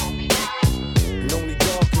me. And only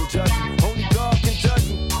God can judge me. Only God can judge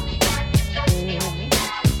me.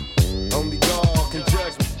 Only God can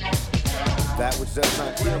judge me. That which does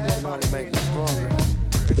not kill me can only make me stronger.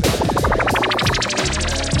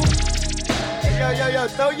 Yo,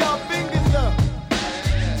 throw y'all fingers up.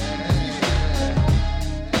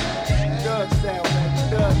 Doug style, man,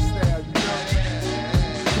 Doug style, you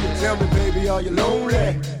know. Tell me, baby, are you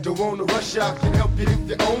lonely? Don't wanna rush out, can help you if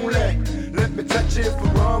you only. Let me touch you if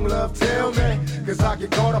I'm wrong, love, tell me. Cause I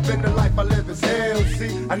get caught up in the life I live as hell.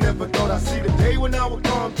 See, I never thought I'd see the day when I would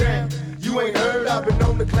calm down. You ain't heard, I've been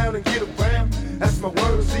on the clown and get around. That's my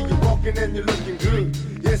word, see you walking and you're looking good.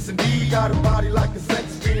 Yes, indeed, got a body like a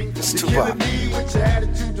sex fiend. You're killing me with your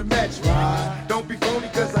attitude to match, right? Don't be phony,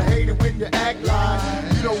 cause I hate it when you act like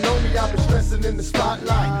you don't know me, I've been stressing in the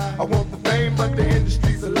spotlight. I want the fame, but the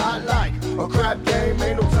industry's a lot like a crap game,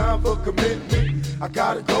 ain't no time for commitment. I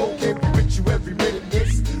gotta go, can't be with you every minute,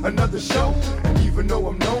 miss another show. And even though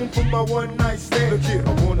I'm known for my one night stand, look here,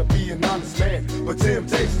 I wanna be an honest man, but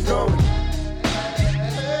temptation's gone.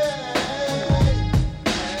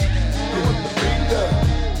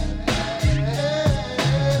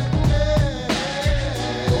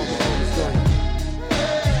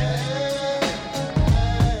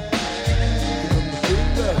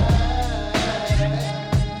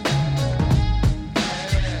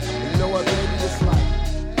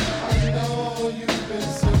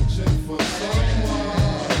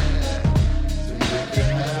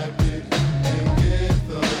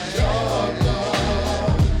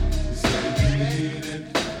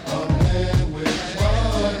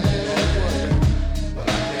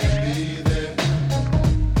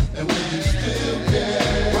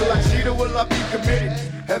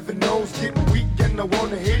 Heaven knows getting weak and I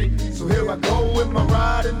wanna hit it. So here I go in my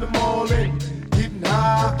ride in the morning. Getting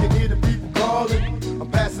high, I can hear the people calling. I'm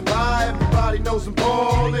passing by, everybody everybody knows I'm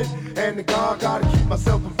ballin'. And the God gotta keep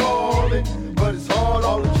myself from falling. But it's hard,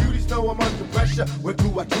 all the cuties know I'm under pressure. What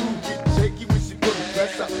do I do? Get shaky when she put the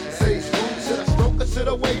pressure. Say it's smooth, should I stroke or should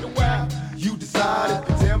I wait a while? You decide if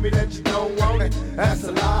you tell me that you don't want it. That's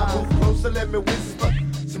a lie, move closer, let me whisper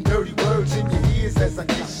some dirty words in your ears as I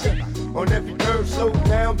kiss you. On every curve, slow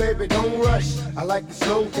down, baby, don't rush. I like it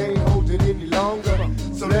slow, can't hold it any longer.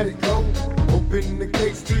 So let it go, open the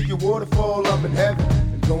gates to your waterfall, I'm in heaven.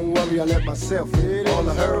 And don't worry, I let myself hit all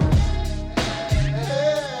of her.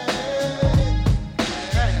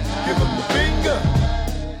 Give him the finger.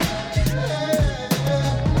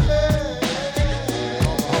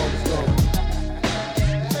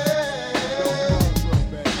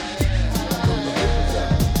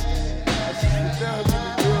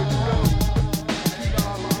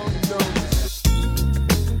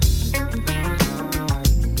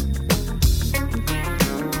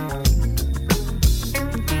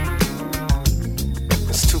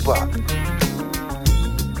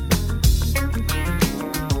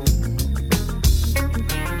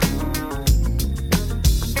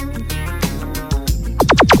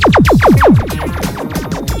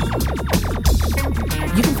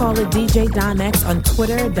 Follow DJ Don X on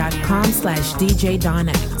twitter.com/DJ Don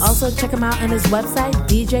X. Also check him out on his website,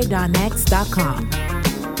 djdonx.com.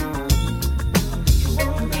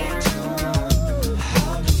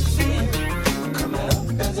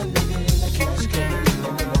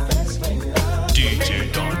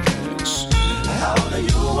 DJ Don X. How do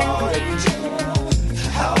you want it?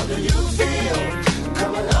 How do you feel?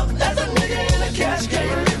 Coming up as a nigga in a cash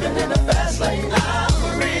can, living in a fast lane. I'm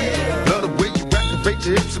for real. Love the way you activate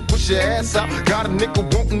your hips and push your ass out. Got a nigga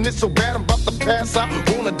wanting it so bad I'm about to pass out.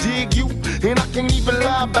 Wanna dig you, and I can't even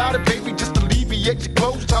lie about it, baby. Just alleviate your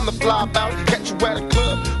clothes, time to fly about it. Catch you at a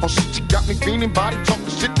club, oh shit, you got me feeling. Body talking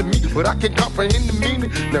shit to me, but I can't comprehend the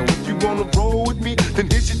meaning. Now if you wanna roll with me, then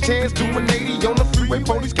here's your chance. Do an 80 on the freeway,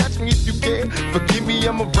 police catch me if you can. Forgive me,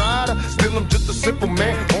 I'm a rider, still I'm just a simple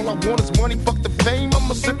man. All I want is money, fuck the fame, I'm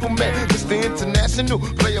a simple man. Mr. International,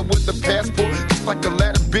 player with the passport. Just like a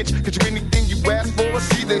ladder, bitch, get you anything you ask for. It's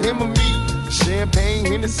either him or me. Champagne,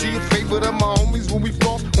 Hennessy, a favorite of my homies when we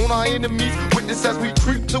floss on our enemies. Witness as we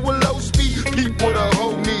creep to a low speed. Peep with a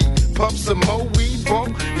whole need. Puff some more weed,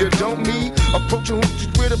 bump, you don't need. Approaching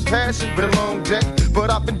hoochies with a passion, been a long day. But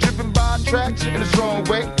I've been driven by attraction in a strong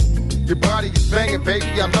way. Your body is banging,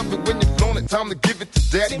 baby. I love it when you're flown it. Time to give it to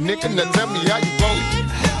daddy, nigga. Now tell me how you want it.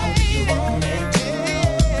 How do you want it?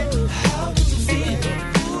 How do you feel?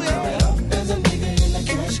 Coming up as a nigga in a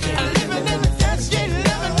cash can, living in a cash can,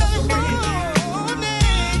 living for real.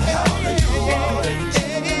 How do you want it?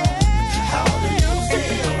 How do you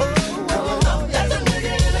feel? Coming up as a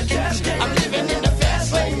nigga in a cash can, I'm living in a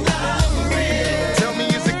fast lane. I'm for real. Tell me,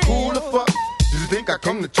 is it cool or fuck? Do you think I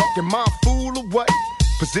come to talk in my fool or what?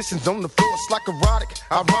 Positions on the floor, it's like erotic.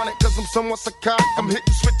 Ironic, cause I'm somewhat psychotic. I'm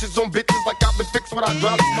hitting switches on bitches like I've been fixed with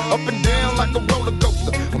hydraulics. Up and down like a roller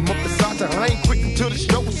coaster. I'm up beside you, I ain't quit until the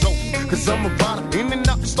show is over. Cause I'm a rider, in and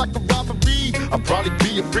out just like a robbery. I'll probably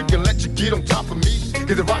be a freak and let you get on top of me.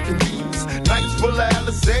 Hit the rockin' knees, nights full of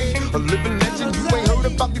Alizé. A living legend, you ain't heard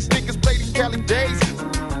about these niggas play these Cali days.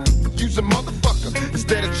 Use a motherfucker,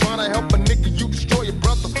 instead of trying to help a nigga, you destroy your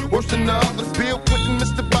brother. Worse than the others, Bill Clinton,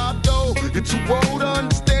 Mr. Bob Dole. You're too old to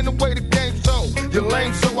understand the way the game's so. You're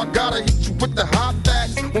lame, so I gotta hit you with the hot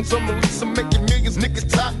facts. Want some release, I'm making millions, niggas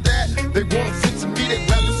top that. They wanna sit to me, they'd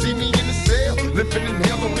rather see me in the cell. Living in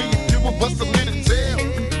hell, only if you of us a little tale.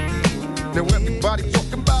 Now everybody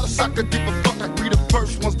talking about us, I could give a fuck. I be the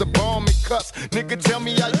first ones to bomb and cuss. Nigga, tell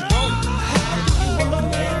me how you want it.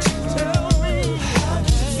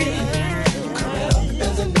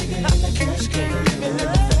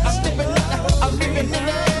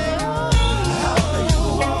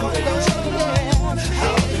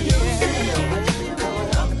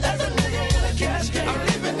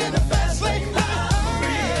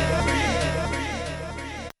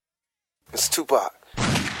 It's Tupac.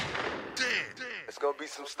 It's gonna be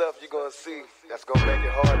some stuff you're gonna see that's gonna make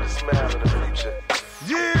it hard to smile in the future.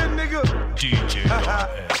 Yeah, nigga. DJ Don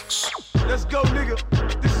X. Let's go, nigga.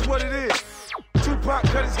 This is what it is. Tupac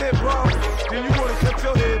cut his head bald, then you wanna cut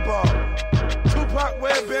your head bald. Tupac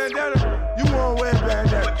wear a bandana, you wanna wear a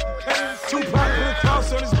bandana. Tupac put a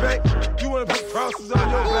cross on his back, you wanna put crosses on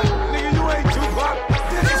your back. Nigga, you ain't Tupac.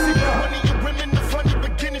 This is Tupac. Money and women, the funny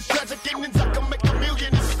beginnings, tragic endings. I can make $1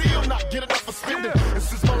 million and still not get enough for spending. And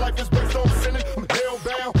since my life is based on sinning, I'm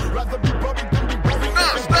hellbound. Rather be buried than be buried.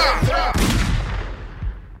 Stop.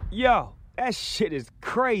 Yo, that shit is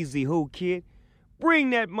crazy, Who Kid. Bring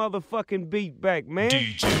that motherfucking beat back, man.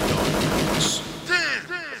 DJ Don X.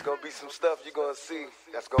 It's gonna be some stuff you gonna see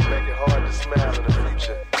that's gonna make it hard to smile in the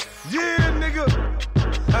future. Yeah, nigga.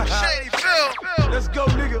 Shady Phil. Let's go,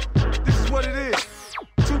 nigga. This is what it is.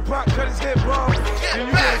 Tupac cut his head bald, and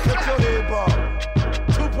you gotta cut your head bald.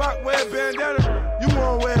 Tupac wear a bandana, you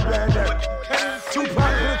wanna wear a bandana. Tupac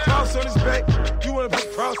put a cross on his back, you wanna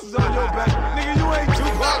put crosses on your back. Nigga, you ain't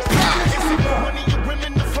Tupac. Money, you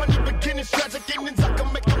women, the funny beginnings, tragic endings. I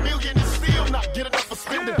can make $1 million and still not get enough for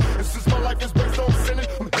spending. And since my life is based on sinning,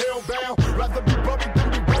 I'm hellbound. Rather be buried than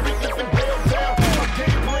be worried, living hell down. My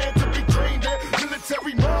game plan to be trained in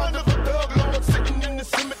military mind of a thug lord sitting in the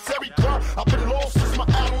cemetery cry. I've been lost since my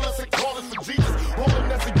adolescent, calling for Jesus,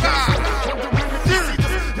 rolling as a gangster. Wondering if you see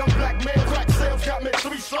this young black man, crack sales got me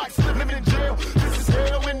 3 strikes, living in jail. This is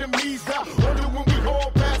hell in the knees now. Wonder when we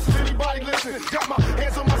all pass. Is anybody listen? Got my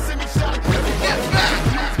hands on my semi-shot.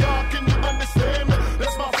 Please God, can you understand me?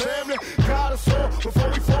 That's my family. God us all. Before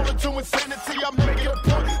we fall into insanity, I'm making a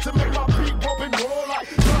point to make my beat bump and roll like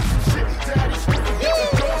shit. Daddy, stupid, get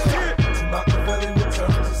the door shit. To Machiavelli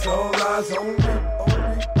returns, it's all eyes on me.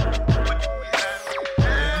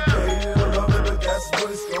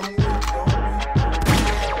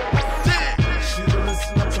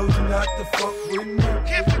 To fuck with me.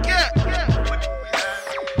 Can't forget.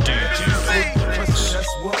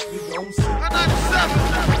 That's what we gon' see.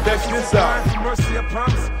 That's this out. For mercy, I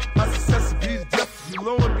promise. My success will be the death. You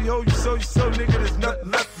lo and behold, you so, nigga, there's nothing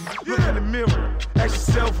left. Look in the mirror. Ask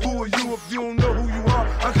yourself, who are you if you don't know who you are?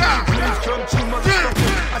 I got your dreams come true,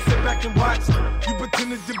 motherfucker. I sit back and watch. You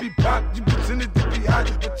pretended to be pop, you pretended to be hot,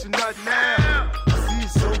 but you're not now. See it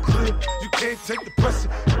so clear, you can't take the pressure.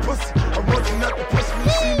 You pussy, I want you not to press me. You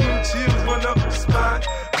see me and chills run up your spine.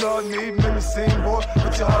 God made me the same boy,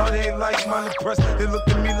 but your heart ain't like mine. Impressed, they look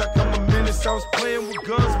at me like I'm a menace. I was playing with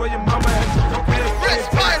guns while your mama had to pump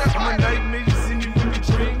it. I'm a nightmare, you see me when you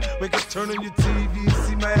dream. Wake up, turn on your TV, and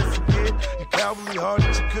see my ass again. You cowardly hard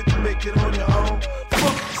that you couldn't make it on your own.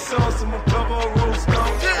 Fuck the sauce, I'm above all Rolling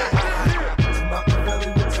Stones. To Machiavelli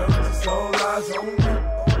returns, it's all eyes on me.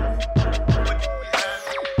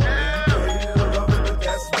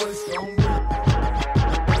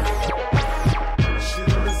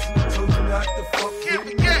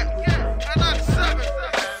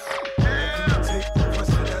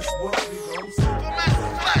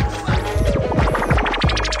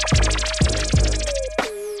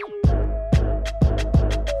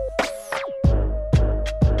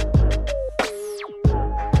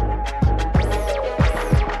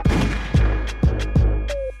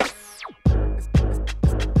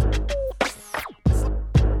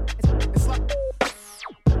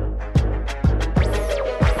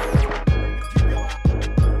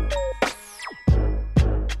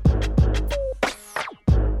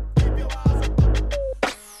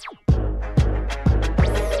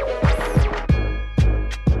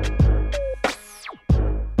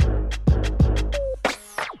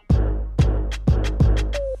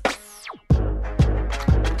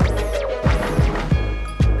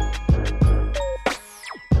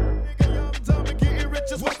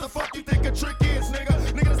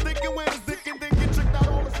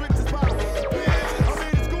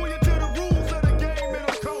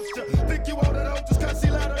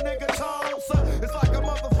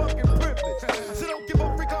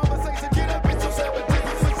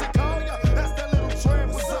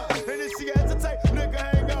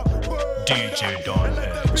 DJ Don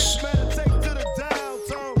X.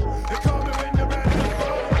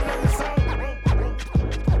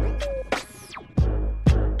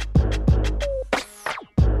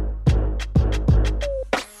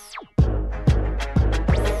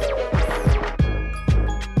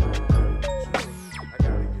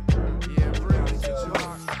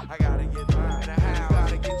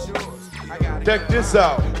 Check this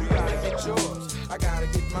out. You gotta get yours. I gotta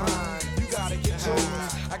get mine. You gotta get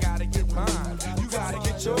yours. I gotta get mine. You gotta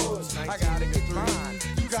get yours. I gotta get mine.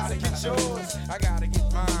 You gotta get yours. I gotta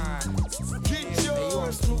get mine. Get yours. Hey, you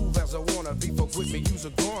as smooth as I wanna be. Fuck with me, you's a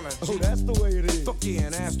gonna. Oh, that's the way it is. Fuck yeah,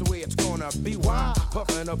 and that's the way it's gonna be. Why?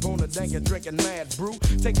 Puffing up on the dank and drinking mad brew.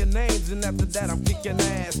 Taking names and after that I'm kicking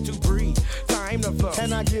ass to breathe. Time to flow.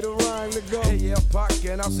 Can I get a rhyme to go? Hey, yeah, Pac,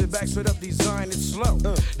 and I'll sit back, straight up, design it slow.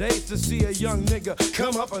 They used to see a young nigga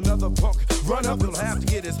come up, another punk run up, he'll have to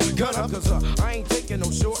get his gun up, cause I ain't taking no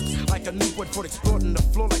shorts like a Newport for exploding the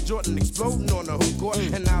floor like Jordan exploding on the hoop court.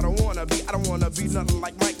 And I don't wanna be nothing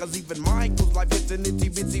like Mike, cause even Michael's life gets an itty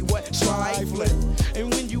bitty wet trifling.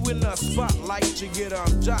 And when you in the spotlight, you get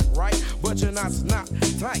jock right, but you're not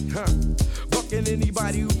tight, huh? Bucking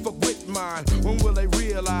anybody who fuck with mine. When will they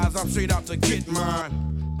realize I'm straight out to get mine?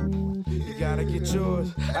 gotta get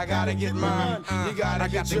yours. I gotta get mine. You gotta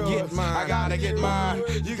get yours. I gotta get mine.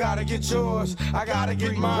 You gotta get yours. I gotta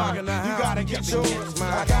get mine. You gotta get yours.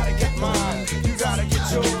 I gotta get mine. You gotta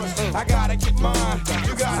get yours. I gotta get mine.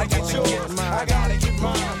 You gotta get yours. I gotta get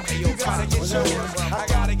mine. You gotta get yours. I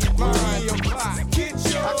gotta get mine.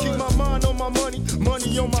 I keep my mind on my money,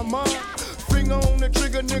 money on my mind. Finger on the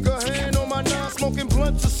trigger, nigga, hand on my nine. Smoking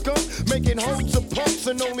blunts of skunk, making holes of pumps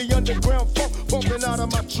and only underground funk bumping out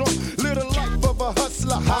of my trunk. Little life of a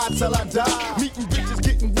hustler, high till I die. Meeting bitches,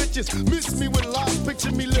 getting bitches, miss me with lies.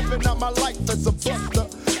 Picture me living out my life as a buster.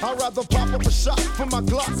 I'd rather pop up a shot for my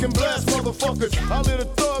Glock and blast motherfuckers. I live a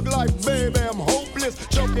thug life, baby, I'm hopeless.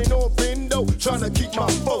 Choking off endo, trying to keep my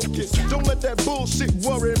focus. Don't let that bullshit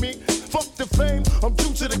worry me. Fuck the fame, I'm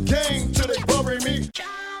true to the game till they bury me.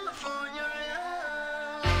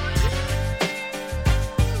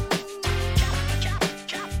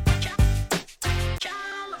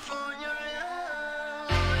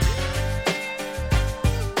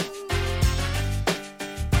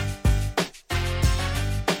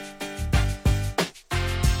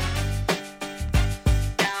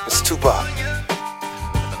 It's Tupac.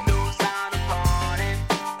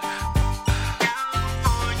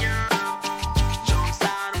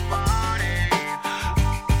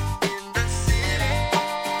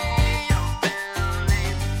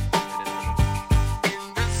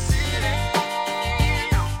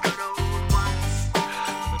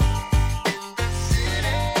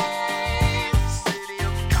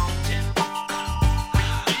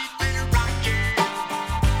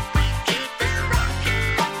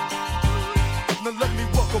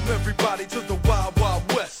 Everybody to the Wild Wild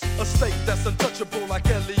West, a state that's untouchable like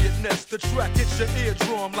Elliot Ness. The track hits your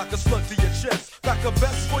eardrum like a slug to your chest. Like a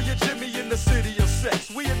vest for your Jimmy in the city of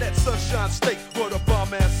sex. We in that sunshine state where the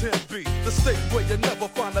bomb ass him be. The state where you never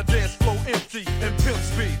find a dance floor empty and pimp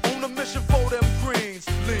speed. On a mission for them greens.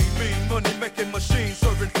 Lean, mean, money making machines,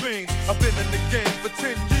 serving fiends. I've been in the game for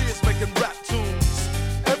 10 years making rap tunes.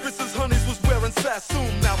 Ever since Honeys was wearing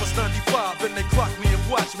Sassoon, now it's 95 and they clock me and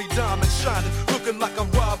watch me diamond shining, looking like I'm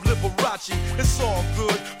Rob Liberace. It's all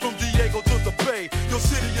good from Diego to the Bay. Your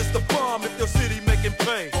city is the bomb if your city making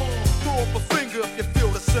pain. Throw up a finger if you feel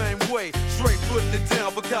the same way. Straight putting it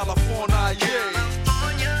down for California, yeah.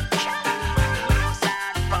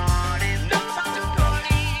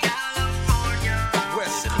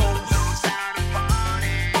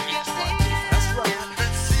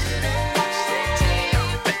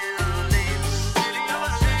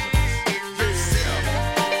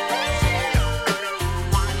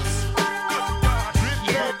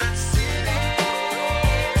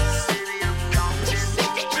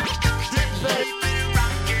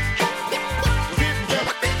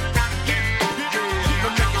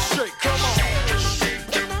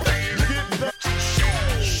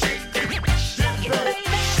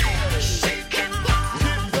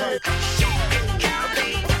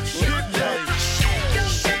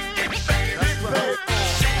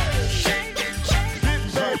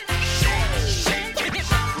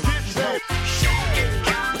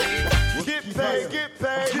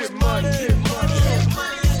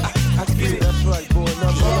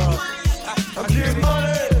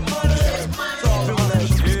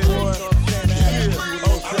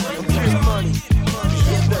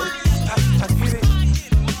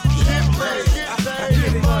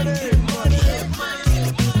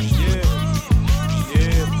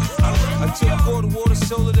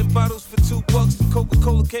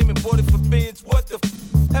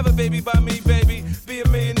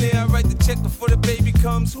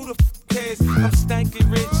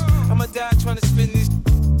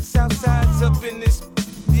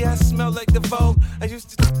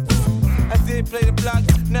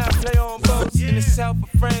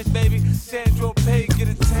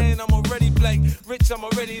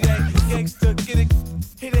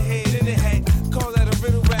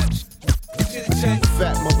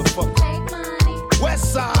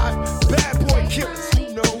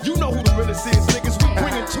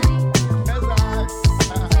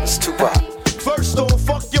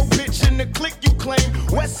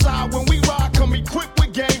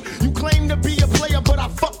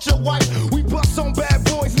 Wife. We bust on bad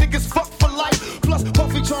boys, niggas fuck for life. Plus,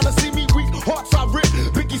 Puffy tryna see me weak, hearts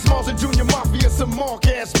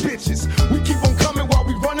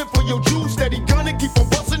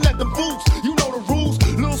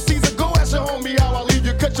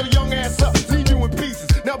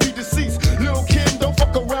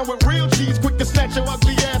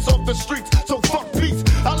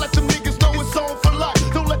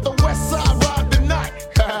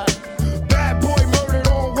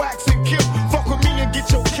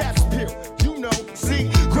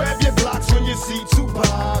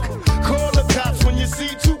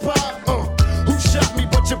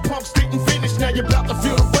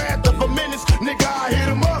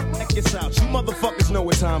this out. You motherfuckers know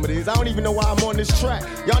what time it is. I don't even know why I'm on this track.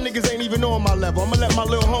 Y'all niggas ain't even on my level. I'ma let my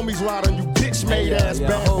little homies ride on you bitch-made ass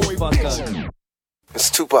bad boy bitch. It's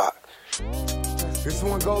Tupac. This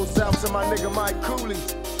one goes out to my nigga Mike Cooley.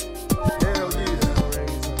 Hell yeah.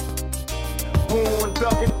 Born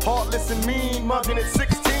thuggin', heartless and mean, mugging at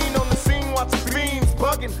 16 on the scene, watching fiends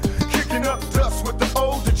bugging, kicking up dust with the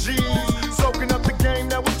older G's, soaking up the game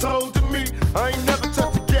that was told to me. I ain't never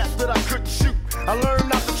touched a gap that I couldn't shoot. I learned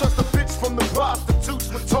not to trust a bitch from the prostitutes.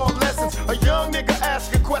 Taught lessons, a young nigga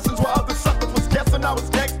asking questions while other suckers was guessing I was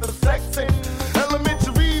gangster sexing.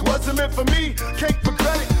 Elementary wasn't meant for me, cake for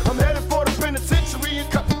credit. I'm headed for the penitentiary and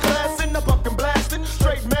cut the class in. I'm fucking blasting,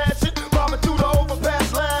 straight mashing, bombing through the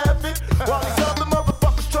overpass laughing. While these other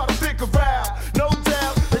motherfuckers try to figure out, no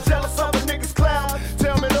doubt, they jealous other niggas clown.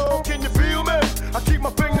 Tell me, Lord, can you feel me? I keep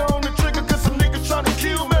my finger on the trigger cause some niggas trying to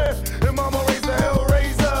kill me. And mama raised the hell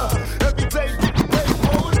razor. Every day,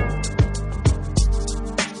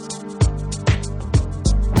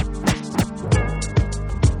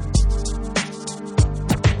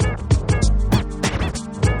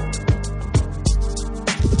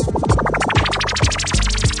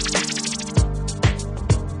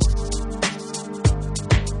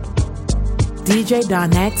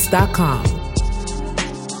 DJDonX.com.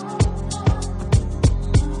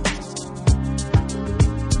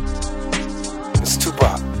 It's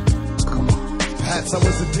Tupac. Perhaps I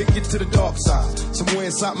was addicted to the dark side. Somewhere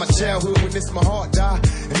inside my childhood when this my heart died.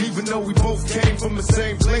 And even though we both came from the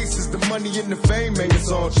same places, the money and the fame made us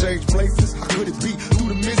all change places. How could it be through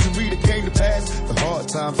the misery that came to pass? The hard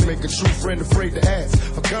times make a true friend afraid to ask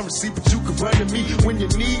for currency, but you can run to me when you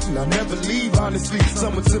need, and I'll never leave. Honestly,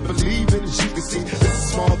 someone to believe in. As you can see, it's a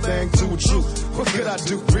small thing to a truth. What could I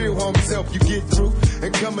do? Real homies help you get through.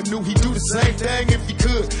 And coming new, he do the same thing if he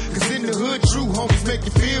could. Cause in the hood, true homies make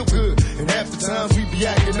you feel good. And half the times we be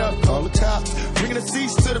acting up, call the cops, bringing a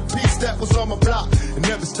cease to the peace that was on my block. It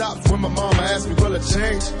never stops when my mama asks me, will I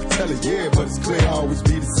change? I tell her, yeah, but it's clear I'll always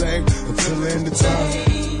be the same until the end of time.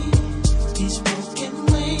 These broken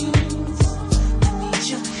wings, I need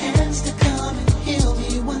your hands to come and heal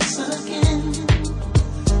me once again.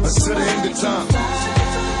 Until the end of time.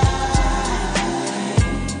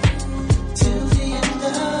 Till the end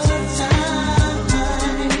of time.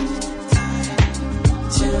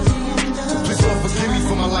 Till the end of Please Lord forgive me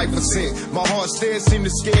for my life of sin. My heart stares seem to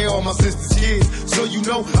scare all my sister's kids. So you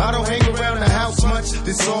know I don't hang around the house much.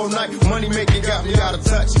 This all night money making got me out of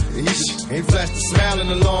touch. Eesh, ain't flashed a smile in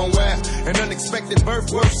a long while. An unexpected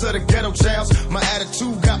birth, worse of the ghetto childs. My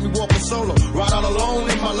attitude got me walking solo, ride all alone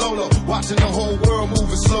in my Lolo, watching the whole world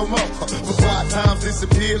moving slow mo. For quiet times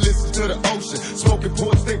disappear, listen to the ocean, smoking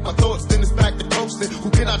ports, think my thoughts, then it's back to coasting.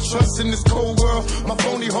 Who can I trust in this cold world? My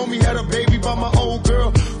phony homie had a baby by my old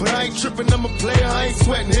girl, but I ain't tripping, I'm a player, I ain't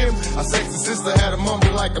sweating him. Our sexy sister had a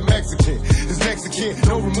mumble like a Mexican. His Mexican,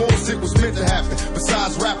 no remorse, it was meant to happen.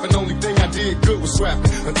 Besides rapping, only thing I did good was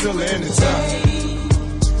rapping until the end of time.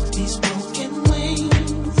 these broken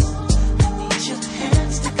wings, I need your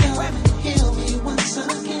hands to come and heal me once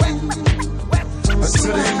again.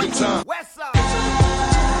 Until the end of time.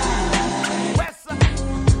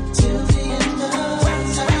 Till the end of time. Till the end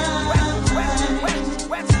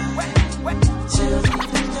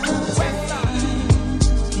of time.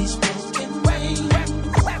 These broken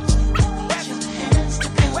wings, I need your hands to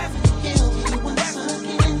come and heal me once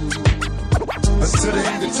again. Until the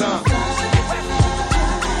end of time.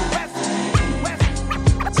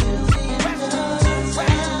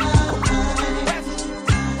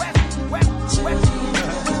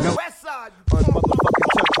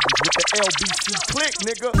 LBC click,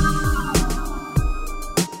 nigga.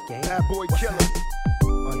 Bad boy killer.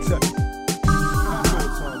 Untouched.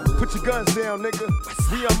 Put your guns down, nigga.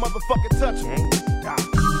 We are motherfucking touchable.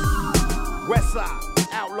 Westside,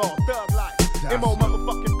 outlaw, thug life. MO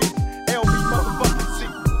motherfucking beat. LB motherfucking C.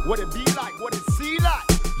 What it be like, what it see like.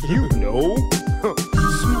 You know.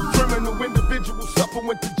 Smooth criminal individual suffer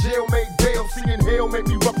went to jail, made bail. Seeing hell make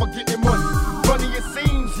me rough for getting money. Funny it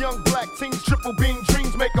seems, young black teens, triple beam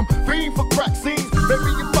dreams make them fiend for crack scenes.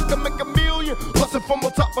 Baby, you fucking make a million. Bustin' from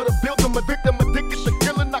on top of the building, a victim addicted to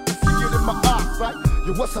killing. I can see it in my eyes, right?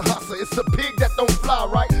 Yo, what's a hustler? It's a pig that don't fly,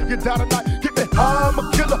 right? You die tonight, get me high, I'm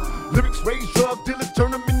a killer. Lyrics raise drug dealers,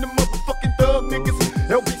 turn them into motherfucking thug niggas.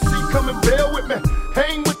 LBC come and bail with me.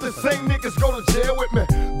 Hang with the same niggas, go to jail with me.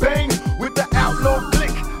 Bang with the outlaw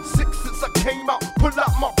click. Six since I came out, pull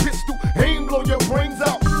out my pistol, aim, blow your brains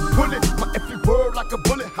out. Pull it, my every word like a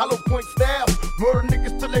bullet, hollow point stab. Murder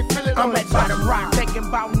niggas till they feel it. I'm at bottom rock, thinking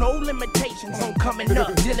about no limitations on coming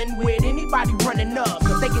up. Dealing with anybody running up.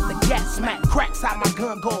 They get the gas smack, cracks how my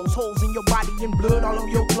gun goes. Holes in your body and blood all on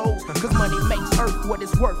your clothes. what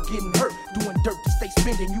it's worth. Getting hurt, doing dirt to stay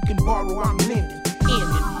spending. You can borrow, I'm lending.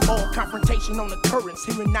 Ending all confrontation on occurrence.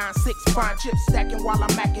 Hearing 9-6, fine chips stacking while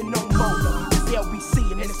I'm acting no mono. It's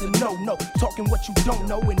LBC and it's a no-no. Talking what you don't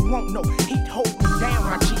know and won't know. Heat hold me down,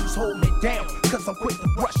 my G's hold it down. Cause I'm quick to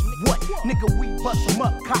brush. What? Nigga, we bust them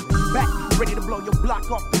up, cop back. Ready to blow your block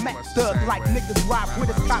off the mat. Thug like niggas ride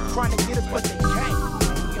with us, cop trying to get us, but they can't.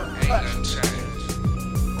 Ain't nothing changed.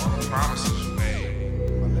 All the promises you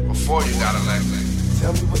made before you got elected.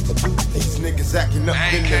 Tell me what to do. These niggas acting up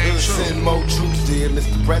in the hood. Send more troops, dear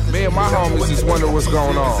Mr. President. Me and my homies just wonder what's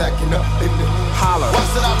going on. Holla. Why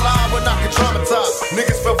should I lie when I can traumatize?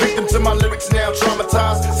 Niggas fell victim to my lyrics, now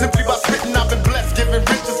traumatized. Simply by spitting, I've been blessed, giving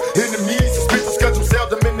riches. Enemies, suspicious, cause I'm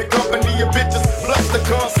seldom in the company of bitches. Plus the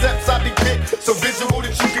concepts I depict, so visual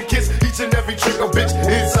that you can kiss each and every trick or bitch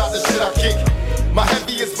inside the shit I kick. My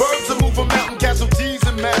heaviest verbs will move a mountain, casualties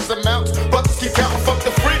in mass amounts. Brothers keep counting, fuck the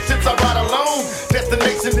friendships I ride alone.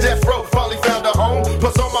 Destination death row, finally found a home.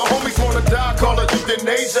 Plus all my homies wanna die, call it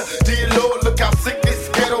euthanasia. Dear Lord, look how sick this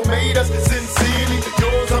ghetto made us. Sincerely,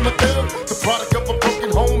 yours, I'm a thug. The product of a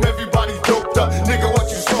broken home, everybody's doped up. Nigga,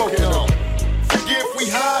 what you smoking on? Forget if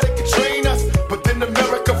we hide, it can train us. But then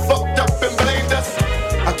America fucked up and blamed us.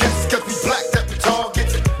 I guess it's cause we black that we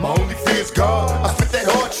targets. My only fear is God. I spit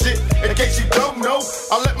that hard shit. In case you don't know,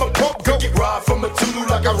 I let my pump go. Get ride from a Tulu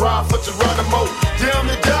like I ride for Geronimo. Down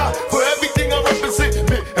to die for everything I represent.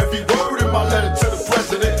 Every word in my letter to the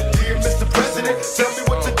president. Dear Mr. President, tell me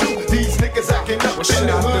what to do. These niggas acting up in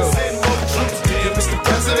the hood. Send more troops. Dear Mr.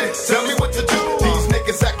 President, tell me what to do. These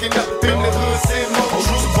niggas acting up in the hood. Send more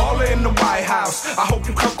troops. Baller in the White House. I hope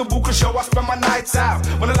you comfortable, cause yo, I spend my nights out.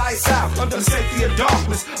 When the lights out, under the safety of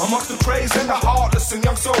darkness. Amongst the crazy and the heartless. And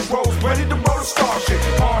young soul bros ready to roll the star shit.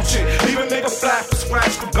 Arm shit. Leave a nigga flat for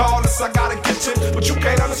scratch. Regardless, I gotta get you. But you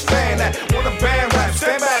can't understand that. Want a band rap.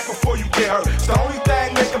 Stand back before you get hurt. It's the only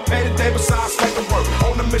thing they can pay today besides making work.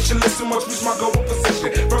 On the mission, listen, must reach my goal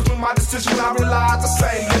position. First with my decision, I realize I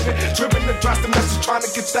say living. Driven to dress the message, trying to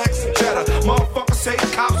get stacks and cheddar. Motherfuckers say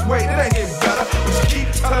cops wait, it ain't getting better. But you keep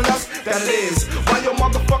telling us that it is. Why your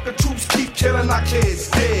motherfucking troops keep killing our kids?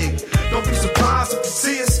 Dig. Don't be surprised if you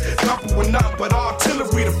see us. Couple with nothing but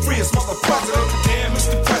artillery to free us, mother president. Damn,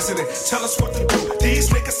 Mr. President, tell us what to do. These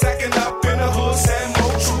niggas sacking up in the hood, send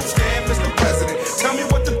more troops. Damn, Mr. President, tell me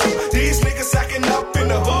what to do. These niggas sacking up in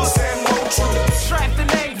the hood, send more troops. Trapped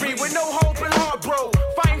and angry with no hope and heart, bro.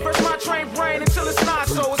 Fighting versus my trained brain until it's not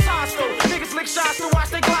so. It's hostile. Niggas lick shots to watch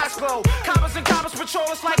their glass glow. Coppers and coppers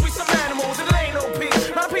patrol us like we some animals. And it ain't no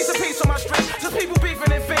peace. Not a piece of peace on my street. Just people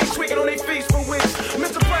beefing and fiends tweaking on their feet for weeks.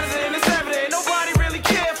 Mr. President, it's evident. Nobody really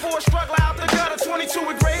cared for a struggle out the gutter. 22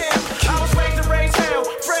 with gray hair. I was raised to raise hell.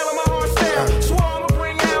 Frail in my heart style. Swore I'ma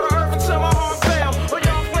bring out the earth until my heart fail. Or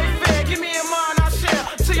y'all play fair. Give me a mind I share.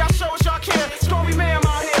 Till y'all show us y'all care. Stormy man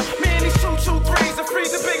out here. Me and these 223s and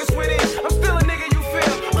freeze the biggest with it. I'm still a nigga you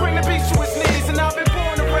feel. Bring the beast to his knees. And I've been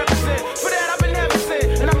born to represent. For that I've been heaven sent.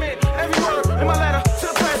 And I meant every word in my letter to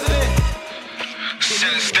the president.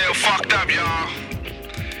 Shit is still fucked up, y'all.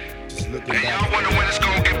 And y'all wonder when it's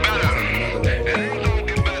gonna get better. It ain't gonna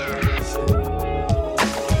get better.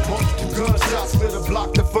 Multiple gunshots lit a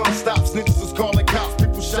block, the fun stops. Niggas was calling cops,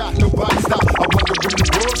 people shot, nobody stopped. I wonder when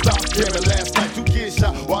the world stopped staring. Last night 2 kids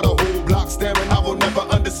shot while the whole block staring. I will never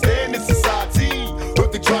understand this society.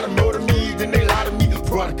 But they try to murder me, then they lie to me.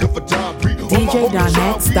 Product of a John Breed.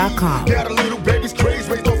 DJDonX.com. Got a little baby's craze,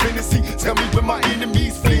 raised on fantasy. Tell me when my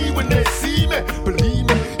enemies flee when they see me. Believe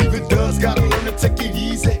me, even does gotta learn to take it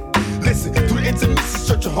easy. Listen, through the intermission,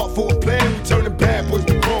 search your heart for a plan. We turning bad boys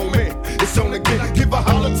to grown men. It's on again. Give a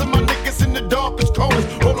holler to my niggas in the darkest corners.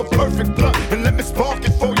 Roll a perfect blunt and let me spark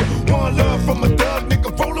it for you. One love from a thug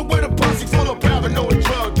nigga, rolling with a posse full of paranoid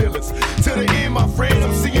drug dealers. To the end, my friends,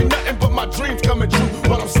 I'm seeing nothing but my dreams coming true.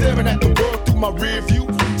 While I'm staring at the world through my rear view.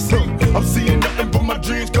 See, I'm seeing nothing but my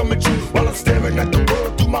dreams coming true. While I'm staring at the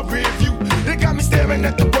world through my rear view. They got me staring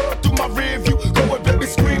at the world through my rear view. Go and baby,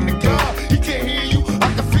 scream to God, he can't hear you.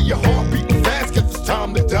 I can feel your heart beating fast, cause it's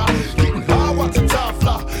time to die. Getting high, watching time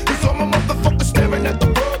fly. It's all my motherfuckers staring at the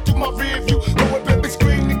world through my rear view. Go and baby,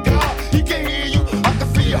 scream to God, he can't hear you. I can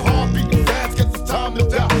feel your heart beating fast, cause it's time to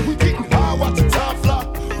die. We getting high, watching time fly.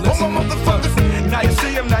 All my motherfuckers. Now you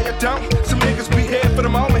see them, now you don't. Some niggas be here for the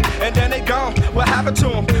moment, and then they gone. What happened to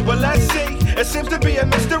them? Well, let's see. It seems to be a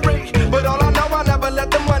mystery. But all I know, I never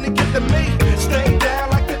let the money get to me. Stay down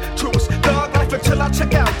like the truest thug life until I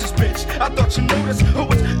check out this bitch. I thought you knew this. Who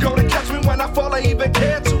was gonna catch me when I fall? I even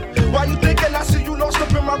cared to. Why you thinking I see you lost up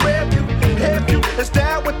in my rear view? Head view is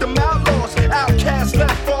down with the outlaws. Outcasts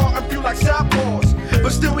left far and few like southpaws.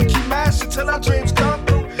 But still we keep mashing till our dreams come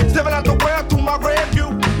through. Stepping out the world through my rear view.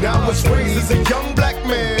 Now I was raised as a young black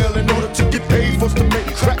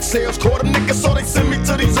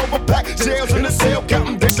jails in the cell,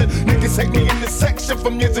 counting dixon. Niggas hate me in this section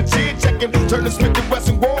from years of cheer checking. Turn the Smith &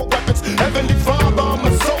 Wesson war weapons. Heavenly Father, I'm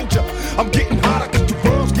a soldier. I'm getting hotter cause the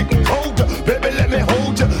world's getting colder. Baby, let me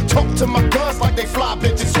hold ya. Talk to my guns like they fly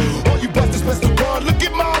bitches. All you busters best to run. Look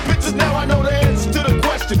at my pictures, now I know the answer to the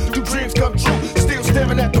question. Do dreams come true? Still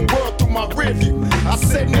staring at the world through my rear view. I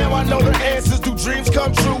said now I know the answers. Do dreams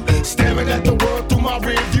come true? Staring at the world through my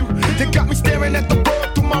rear view. They got me staring at the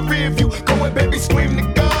world through my rear view. Go ahead, baby, scream to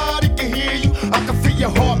God, he can hear you. I can feel your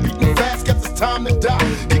heart beating fast, cause it's time to die.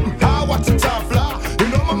 Getting high, watching time fly.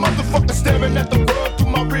 And all my motherfuckers staring at the world through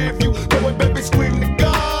my rear view. Go ahead, baby, scream to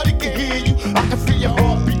God, he can hear you. I can feel your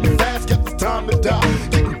heart beating fast, cause it's time to die.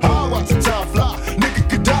 Getting high, watching time fly. Nigga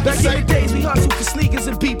could die. Back in the days, we hustled for sneakers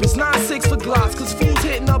and beepers. 9-6 for Glocks, cause fools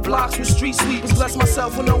hitting up blocks with street sweepers. Bless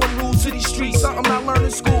myself when no one rules to these streets. Something I learned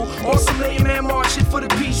in school. On some million man march shit for the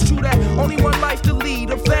peace. True that, only one life to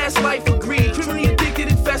lead. A fast life of greed. Criminally addicted,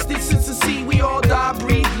 infested since the sea. We all die,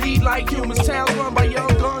 breathe, bleed like humans. Towns run by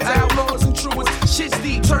young guns, outlaws and truants. Shit's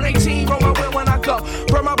deep, turn 18, roll my will when I go.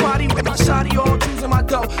 Burn my body with my shotty, all Jews in my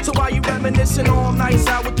dough. So while you reminiscing all nights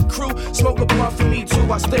out with the crew, smoke a blunt for me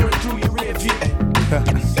too. I staring through your rear view.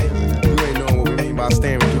 You ain't knowing what we mean by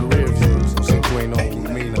staring through the rear view. So since you ain't knowing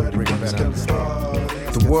what we mean, I'm bringing that up.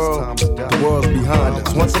 The world's behind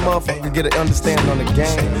us. Once a motherfucker get an understanding on the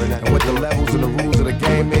game and what the levels and the rules of the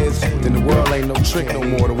game is, then the world ain't no trick no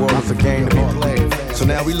more. The world is a game to be played. So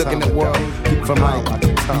now we looking at the world from like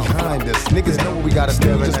behind us. Niggas know what we gotta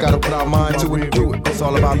do. We just gotta put our mind to it and do it. It's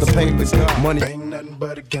all about the papers, money. Ain't nothing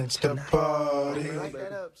but against the party.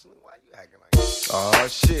 Oh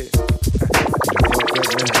shit.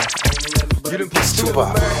 You done put two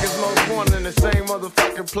America's most wanted in the same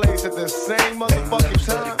motherfucking place at the same motherfucking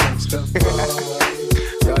time.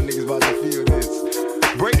 Y'all niggas about to feel this.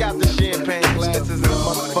 Break out the champagne glasses and the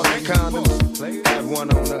motherfucking condoms. Have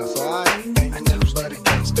one on us, alright?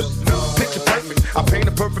 Picture perfect. I paint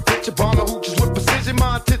a perfect picture. Bomb the hooches with precision.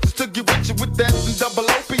 My intentions to get with you with that and double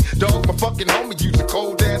OP. Dog, my fucking homie. Use a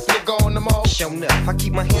cold ass nigga on them all. Shown up. I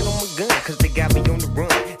keep my hand on my gun cause they got me on the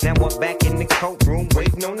run. Now I'm back in the courtroom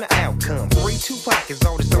waiting on the outcome. Free Tupac is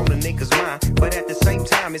all that's on the niggas' mind. But at the same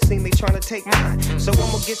time, it seems they trying to take mine. So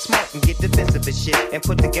I'ma get smart and get defensive and shit. And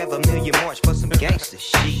put together a million march for some gangster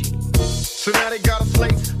shit. So now they got a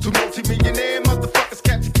slate. Two multi-millionaire motherfuckers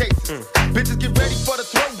catch cases. Bitches get ready for the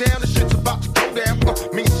throwdown. The shit's about to go down.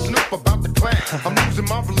 Me and Snoop about to clown. I'm losing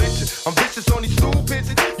my religion. I'm vicious on these stool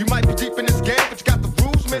pigeons. You might be deep in this game, but you got the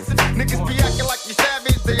rules missing. Niggas be acting like you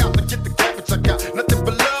savage. They out to get the cabbage. I got nothing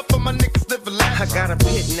but love for my niggas living lavish. I got a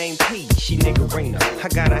pit named P, she niggerina. I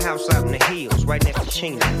got a house out in the hills, right next to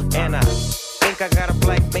Chino. And I think I got a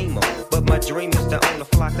black Beamer, but my dream is to own a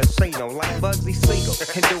fly casino like Bugsy Siegel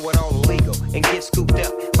and do it all illegal and get scooped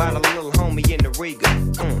up by the little homie in the Riga.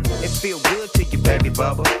 It feel good to you, baby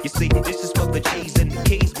bubba. You see, this is for the cheese and the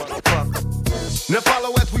keys, motherfucker. Now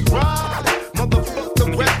follow as we ride, motherfucker. The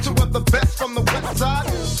rest two of the best from the west side,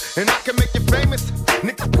 and I can make you famous.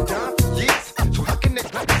 Niggas been down for years, so how can they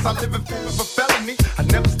blame us? I live in fear of a felony. I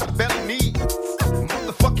never stop belly needs,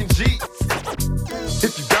 motherfucking G's.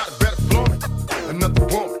 If you got it, better flaunt it. Another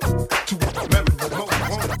woman, two Americans, more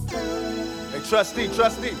woman. Hey, trustee,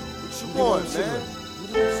 what you want, man?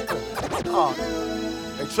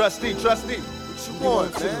 Hey, trustee, what you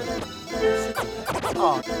want, man?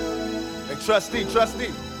 Hey, trustee, what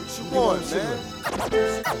you want, man?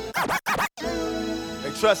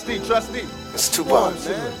 Hey, trustee. It's Tupac,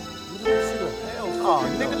 man. Oh,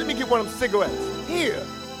 nigga, let me get one of them cigarettes. Here.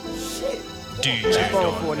 Shit. DJ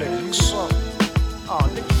phone for a nigga. Use the phone. Oh,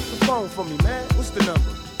 nigga, use the phone for me, man. What's the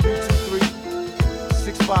number?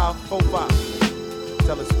 323-6545.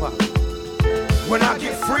 Tell us pop. When I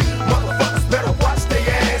get free, motherfuckers better watch their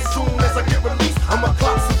ass. Soon as I get released, I'ma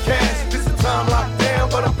clock some cash. This is time locked down,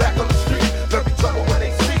 but I'm back on the street. There'll be trouble when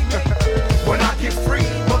they see me. When I get free,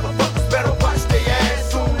 motherfuckers better watch their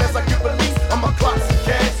ass. Soon as I get released, I'ma clock some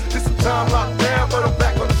cash. This is time locked down, but I'm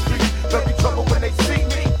back on the street. There'll be trouble when they see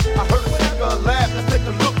me. I heard a nigga laugh. Let's take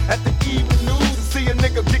a look at the evening news and see a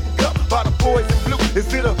nigga getting cut by the boys in blue.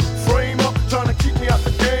 Is it a frame up trying to keep me out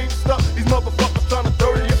the game? Stuff these motherfuckers trying to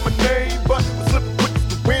dirty up my name, but I'm slipping quick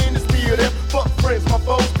to win. It's me or them. Fuck friends, my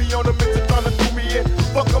foes be on the mission trying to do me in.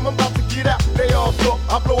 Fuck 'em, I'm about to get out. They all talk.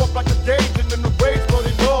 I blow up like a gauge and then the waves blow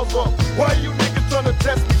their balls off. Why you niggas trying to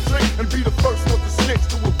test me, drink and be the first one to snitch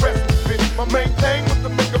to arrest me, bitch? My main thing was to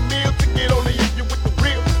make a meal to get on the issue with the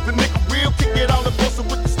real. The nigga real kick it out and bustle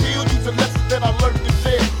with the steel. Using lessons that I learned in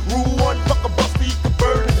jail. Rule 1, fuck a buster, you can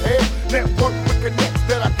burn in hell. Network with connects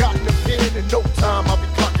that I got in the pen. In no time, I'll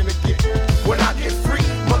be clocking again. When I get free,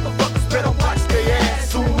 motherfuckers better watch their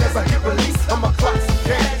ass. Soon as I get released, I'ma clock some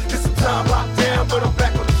cash. This is time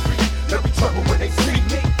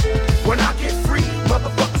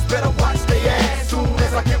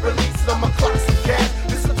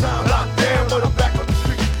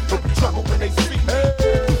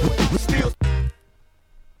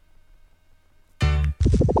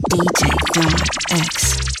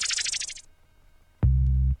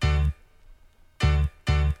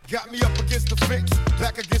against the fence,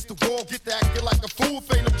 back against the wall. Get to acting like a fool.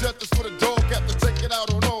 If ain't no justice for the dog, have to take it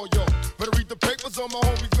out on all y'all. Better read the papers on my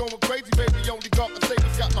homies going crazy, baby. Only got my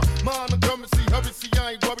papers, got my mind on currency. Hurry, see,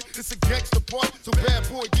 I ain't worried. It's a gangster part, so bad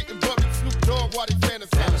boy getting buried. Snoop Dogg, why they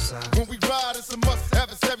fantasize? When we ride, it's a must have.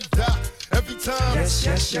 It's every die, every time. Yes,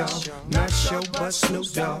 yes, y'all. Not show, but Snoop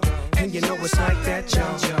Dogg. And you know it's like that,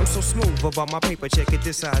 y'all. I'm so smooth about my paper, check it,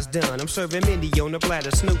 this how it's done. I'm serving Mindy on the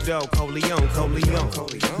platter, Snoop Dogg, Coleon.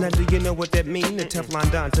 Now do you know what that mean? The Teflon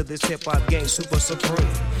Don to this hip-hop gang, super supreme.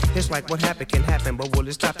 It's like what happened can happen, but will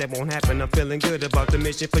it stop? That won't happen. I'm feeling good about the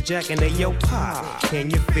mission for Jack and they yo pop. Can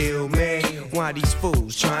you feel me? Why these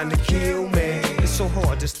fools trying to kill me? It's so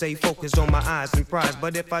hard to stay focused on my eyes and prize,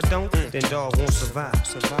 but if I don't, then dog won't survive.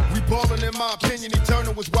 We ballin' in my opinion,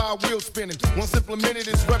 eternal was wild wheel spinning. Once implemented,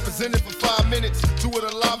 it's represented for 5 minutes. Two of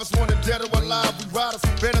the livest, one of dead or alive. We riders,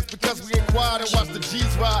 ban us because we ain't quiet and watch the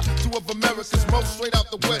G's ride. Two of America's most straight out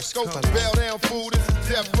the West Coast. Bail down food, this is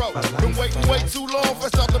death row. Been waiting way too long,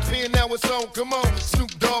 fresh off the pen, now it's on. Come on,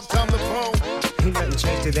 Snoop Dogg, time to bone. Ain't nothing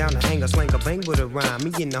changed it down to hang a slang a bang with a rhyme.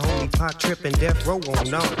 Me and the homie pot trippin' death row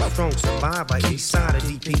on on. Strong survivor, east side of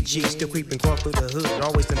DPG. Still creeping crawl through the hood,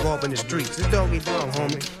 always involved in the streets. The doggy dog,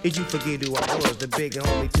 homie. Did you forget who I was? The big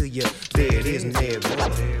homie to you. There it is, and there it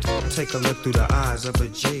was. Take a look through the eyes of a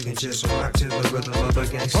G and just rock to the rhythm of a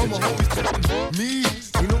gangster G. Me,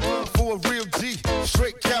 you know run for a real G.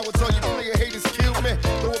 Straight cowards, all you player haters kill me.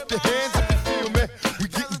 Throw up the hands if you feel me. We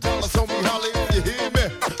getting dollars, homie, holla if you hear me.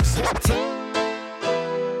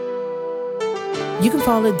 You can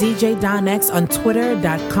follow DJ Don X on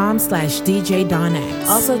twitter.com/DJ Don X.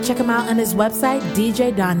 Also check him out on his website,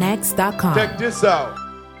 djdonx.com. Check this out.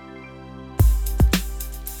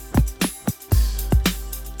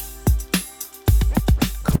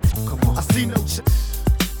 I see no ch-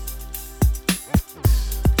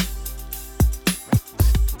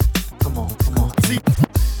 Come on. See.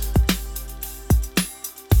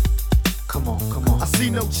 Come on. I see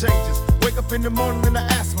no changes. Wake up in the morning and I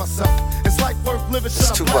ask myself, is life worth living?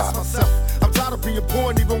 Should I blast myself? I'm tired of being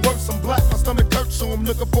poor and even worse, I'm black. My stomach hurts, so I'm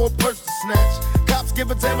looking for a purse to snatch. Cops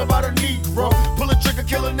give a damn about a Negro. Pull a trigger,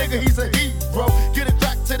 kill a nigga, he's a hero. Get it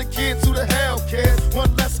back to the kids who the hell cares.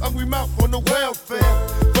 One less hungry mouth on the welfare.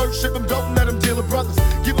 First ship them, don't let them deal with brothers.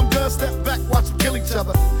 Give them guns, step back, watch them kill each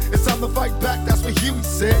other. It's time to fight back, that's what Huey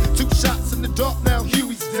said. 2 shots in the dark, now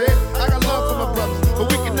Huey's dead. I got love for my brothers,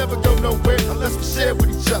 but we can never go nowhere unless we share with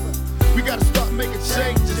each other. We gotta start making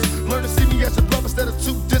changes. Learn to see me as a brother instead of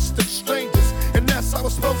 2 distant strangers. And that's how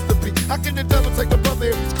it's supposed to be. How can the devil take a brother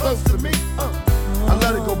if he's close to me? I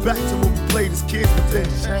let it go back to when we played as kids, but then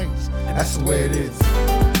it changed. That's the way it is.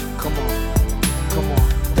 Come on.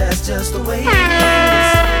 That's just the way it is.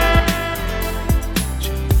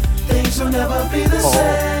 Things will never be the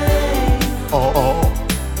same.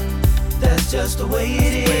 That's just the way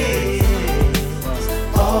it is.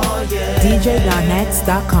 Oh yeah.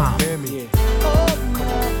 djdonx.com.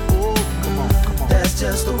 That's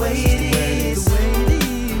just the way it is.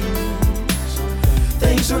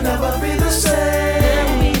 Things will never be the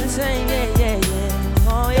same.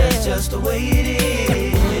 Oh yeah. That's just the way it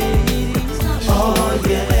is. Oh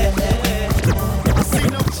yeah. I see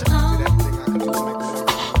no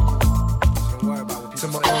to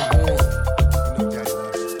my own boy.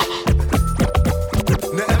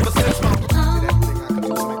 Now ever since my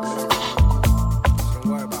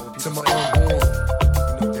to my own boy.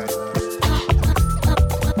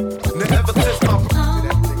 Now ever since my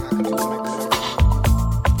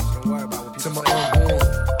to my own boy.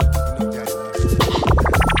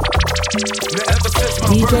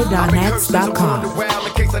 djdonx.com.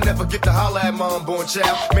 In case I never get to holler at my unborn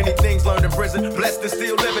child. Many things learned in prison. Blessed and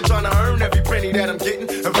still living, trying to earn every penny that I'm getting.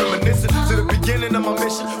 And reminiscing to the beginning of my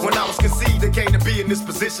mission. When I was conceived, it came to be in this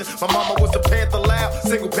position. My mama was the Panther loud,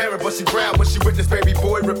 single parent, but she proud when she witnessed baby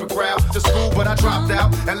boy rip a crowd to school. But I dropped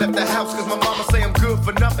out and left the house cause my mama say I'm good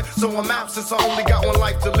for nothing. So I'm out since I only got one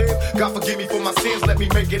life to live. God forgive me for my sins, let me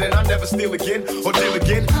make it and I never steal again or deal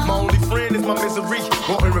again. My only friend is my misery,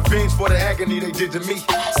 wanting revenge for the agony they did to me.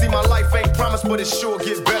 See, my life ain't promised, but it sure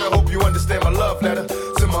gets better. Hope you understand my love letter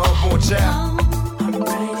to my unborn child.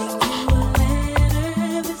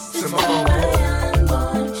 To my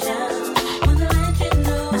unborn child.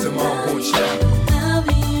 To my unborn child.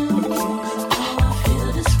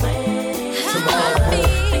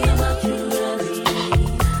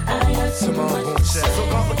 So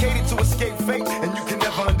complicated to escape fate, and you can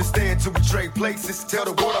never understand till we trade places. Tell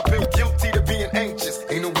the world I've been guilty to being anxious.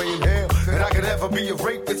 Ain't no way in hell that I could ever be a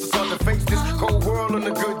rapist. It's hard to face this cold world on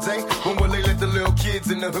a good day. When will they let the little kids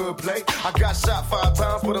in the hood play? I got shot 5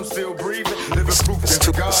 times, but I'm still breathing. Living proof there's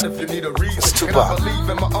a God if you need a reason. And I believe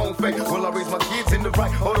in my own faith. Will I raise my kids in the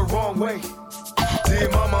right or the wrong way? Dear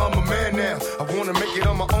mama, I'm a man now. I wanna make it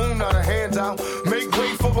on my own, not a handout. Make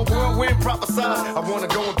way for a whirlwind, prophesy. I wanna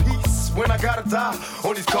go in peace when I gotta die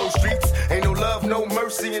on these cold streets. Ain't no love, no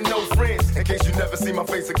mercy, and no friends. In case you never see my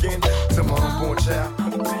face again, to my unborn child.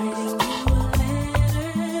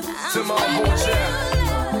 To my unborn child.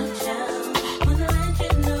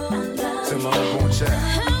 To my unborn child.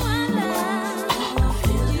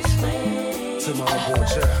 To my unborn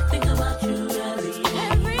child. Think about you every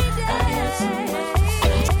day.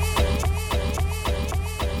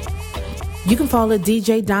 You can follow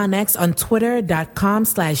DJ Don X on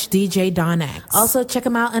twitter.com/DJ Don X. Also check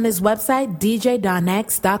him out on his website,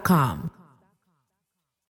 djdonx.com.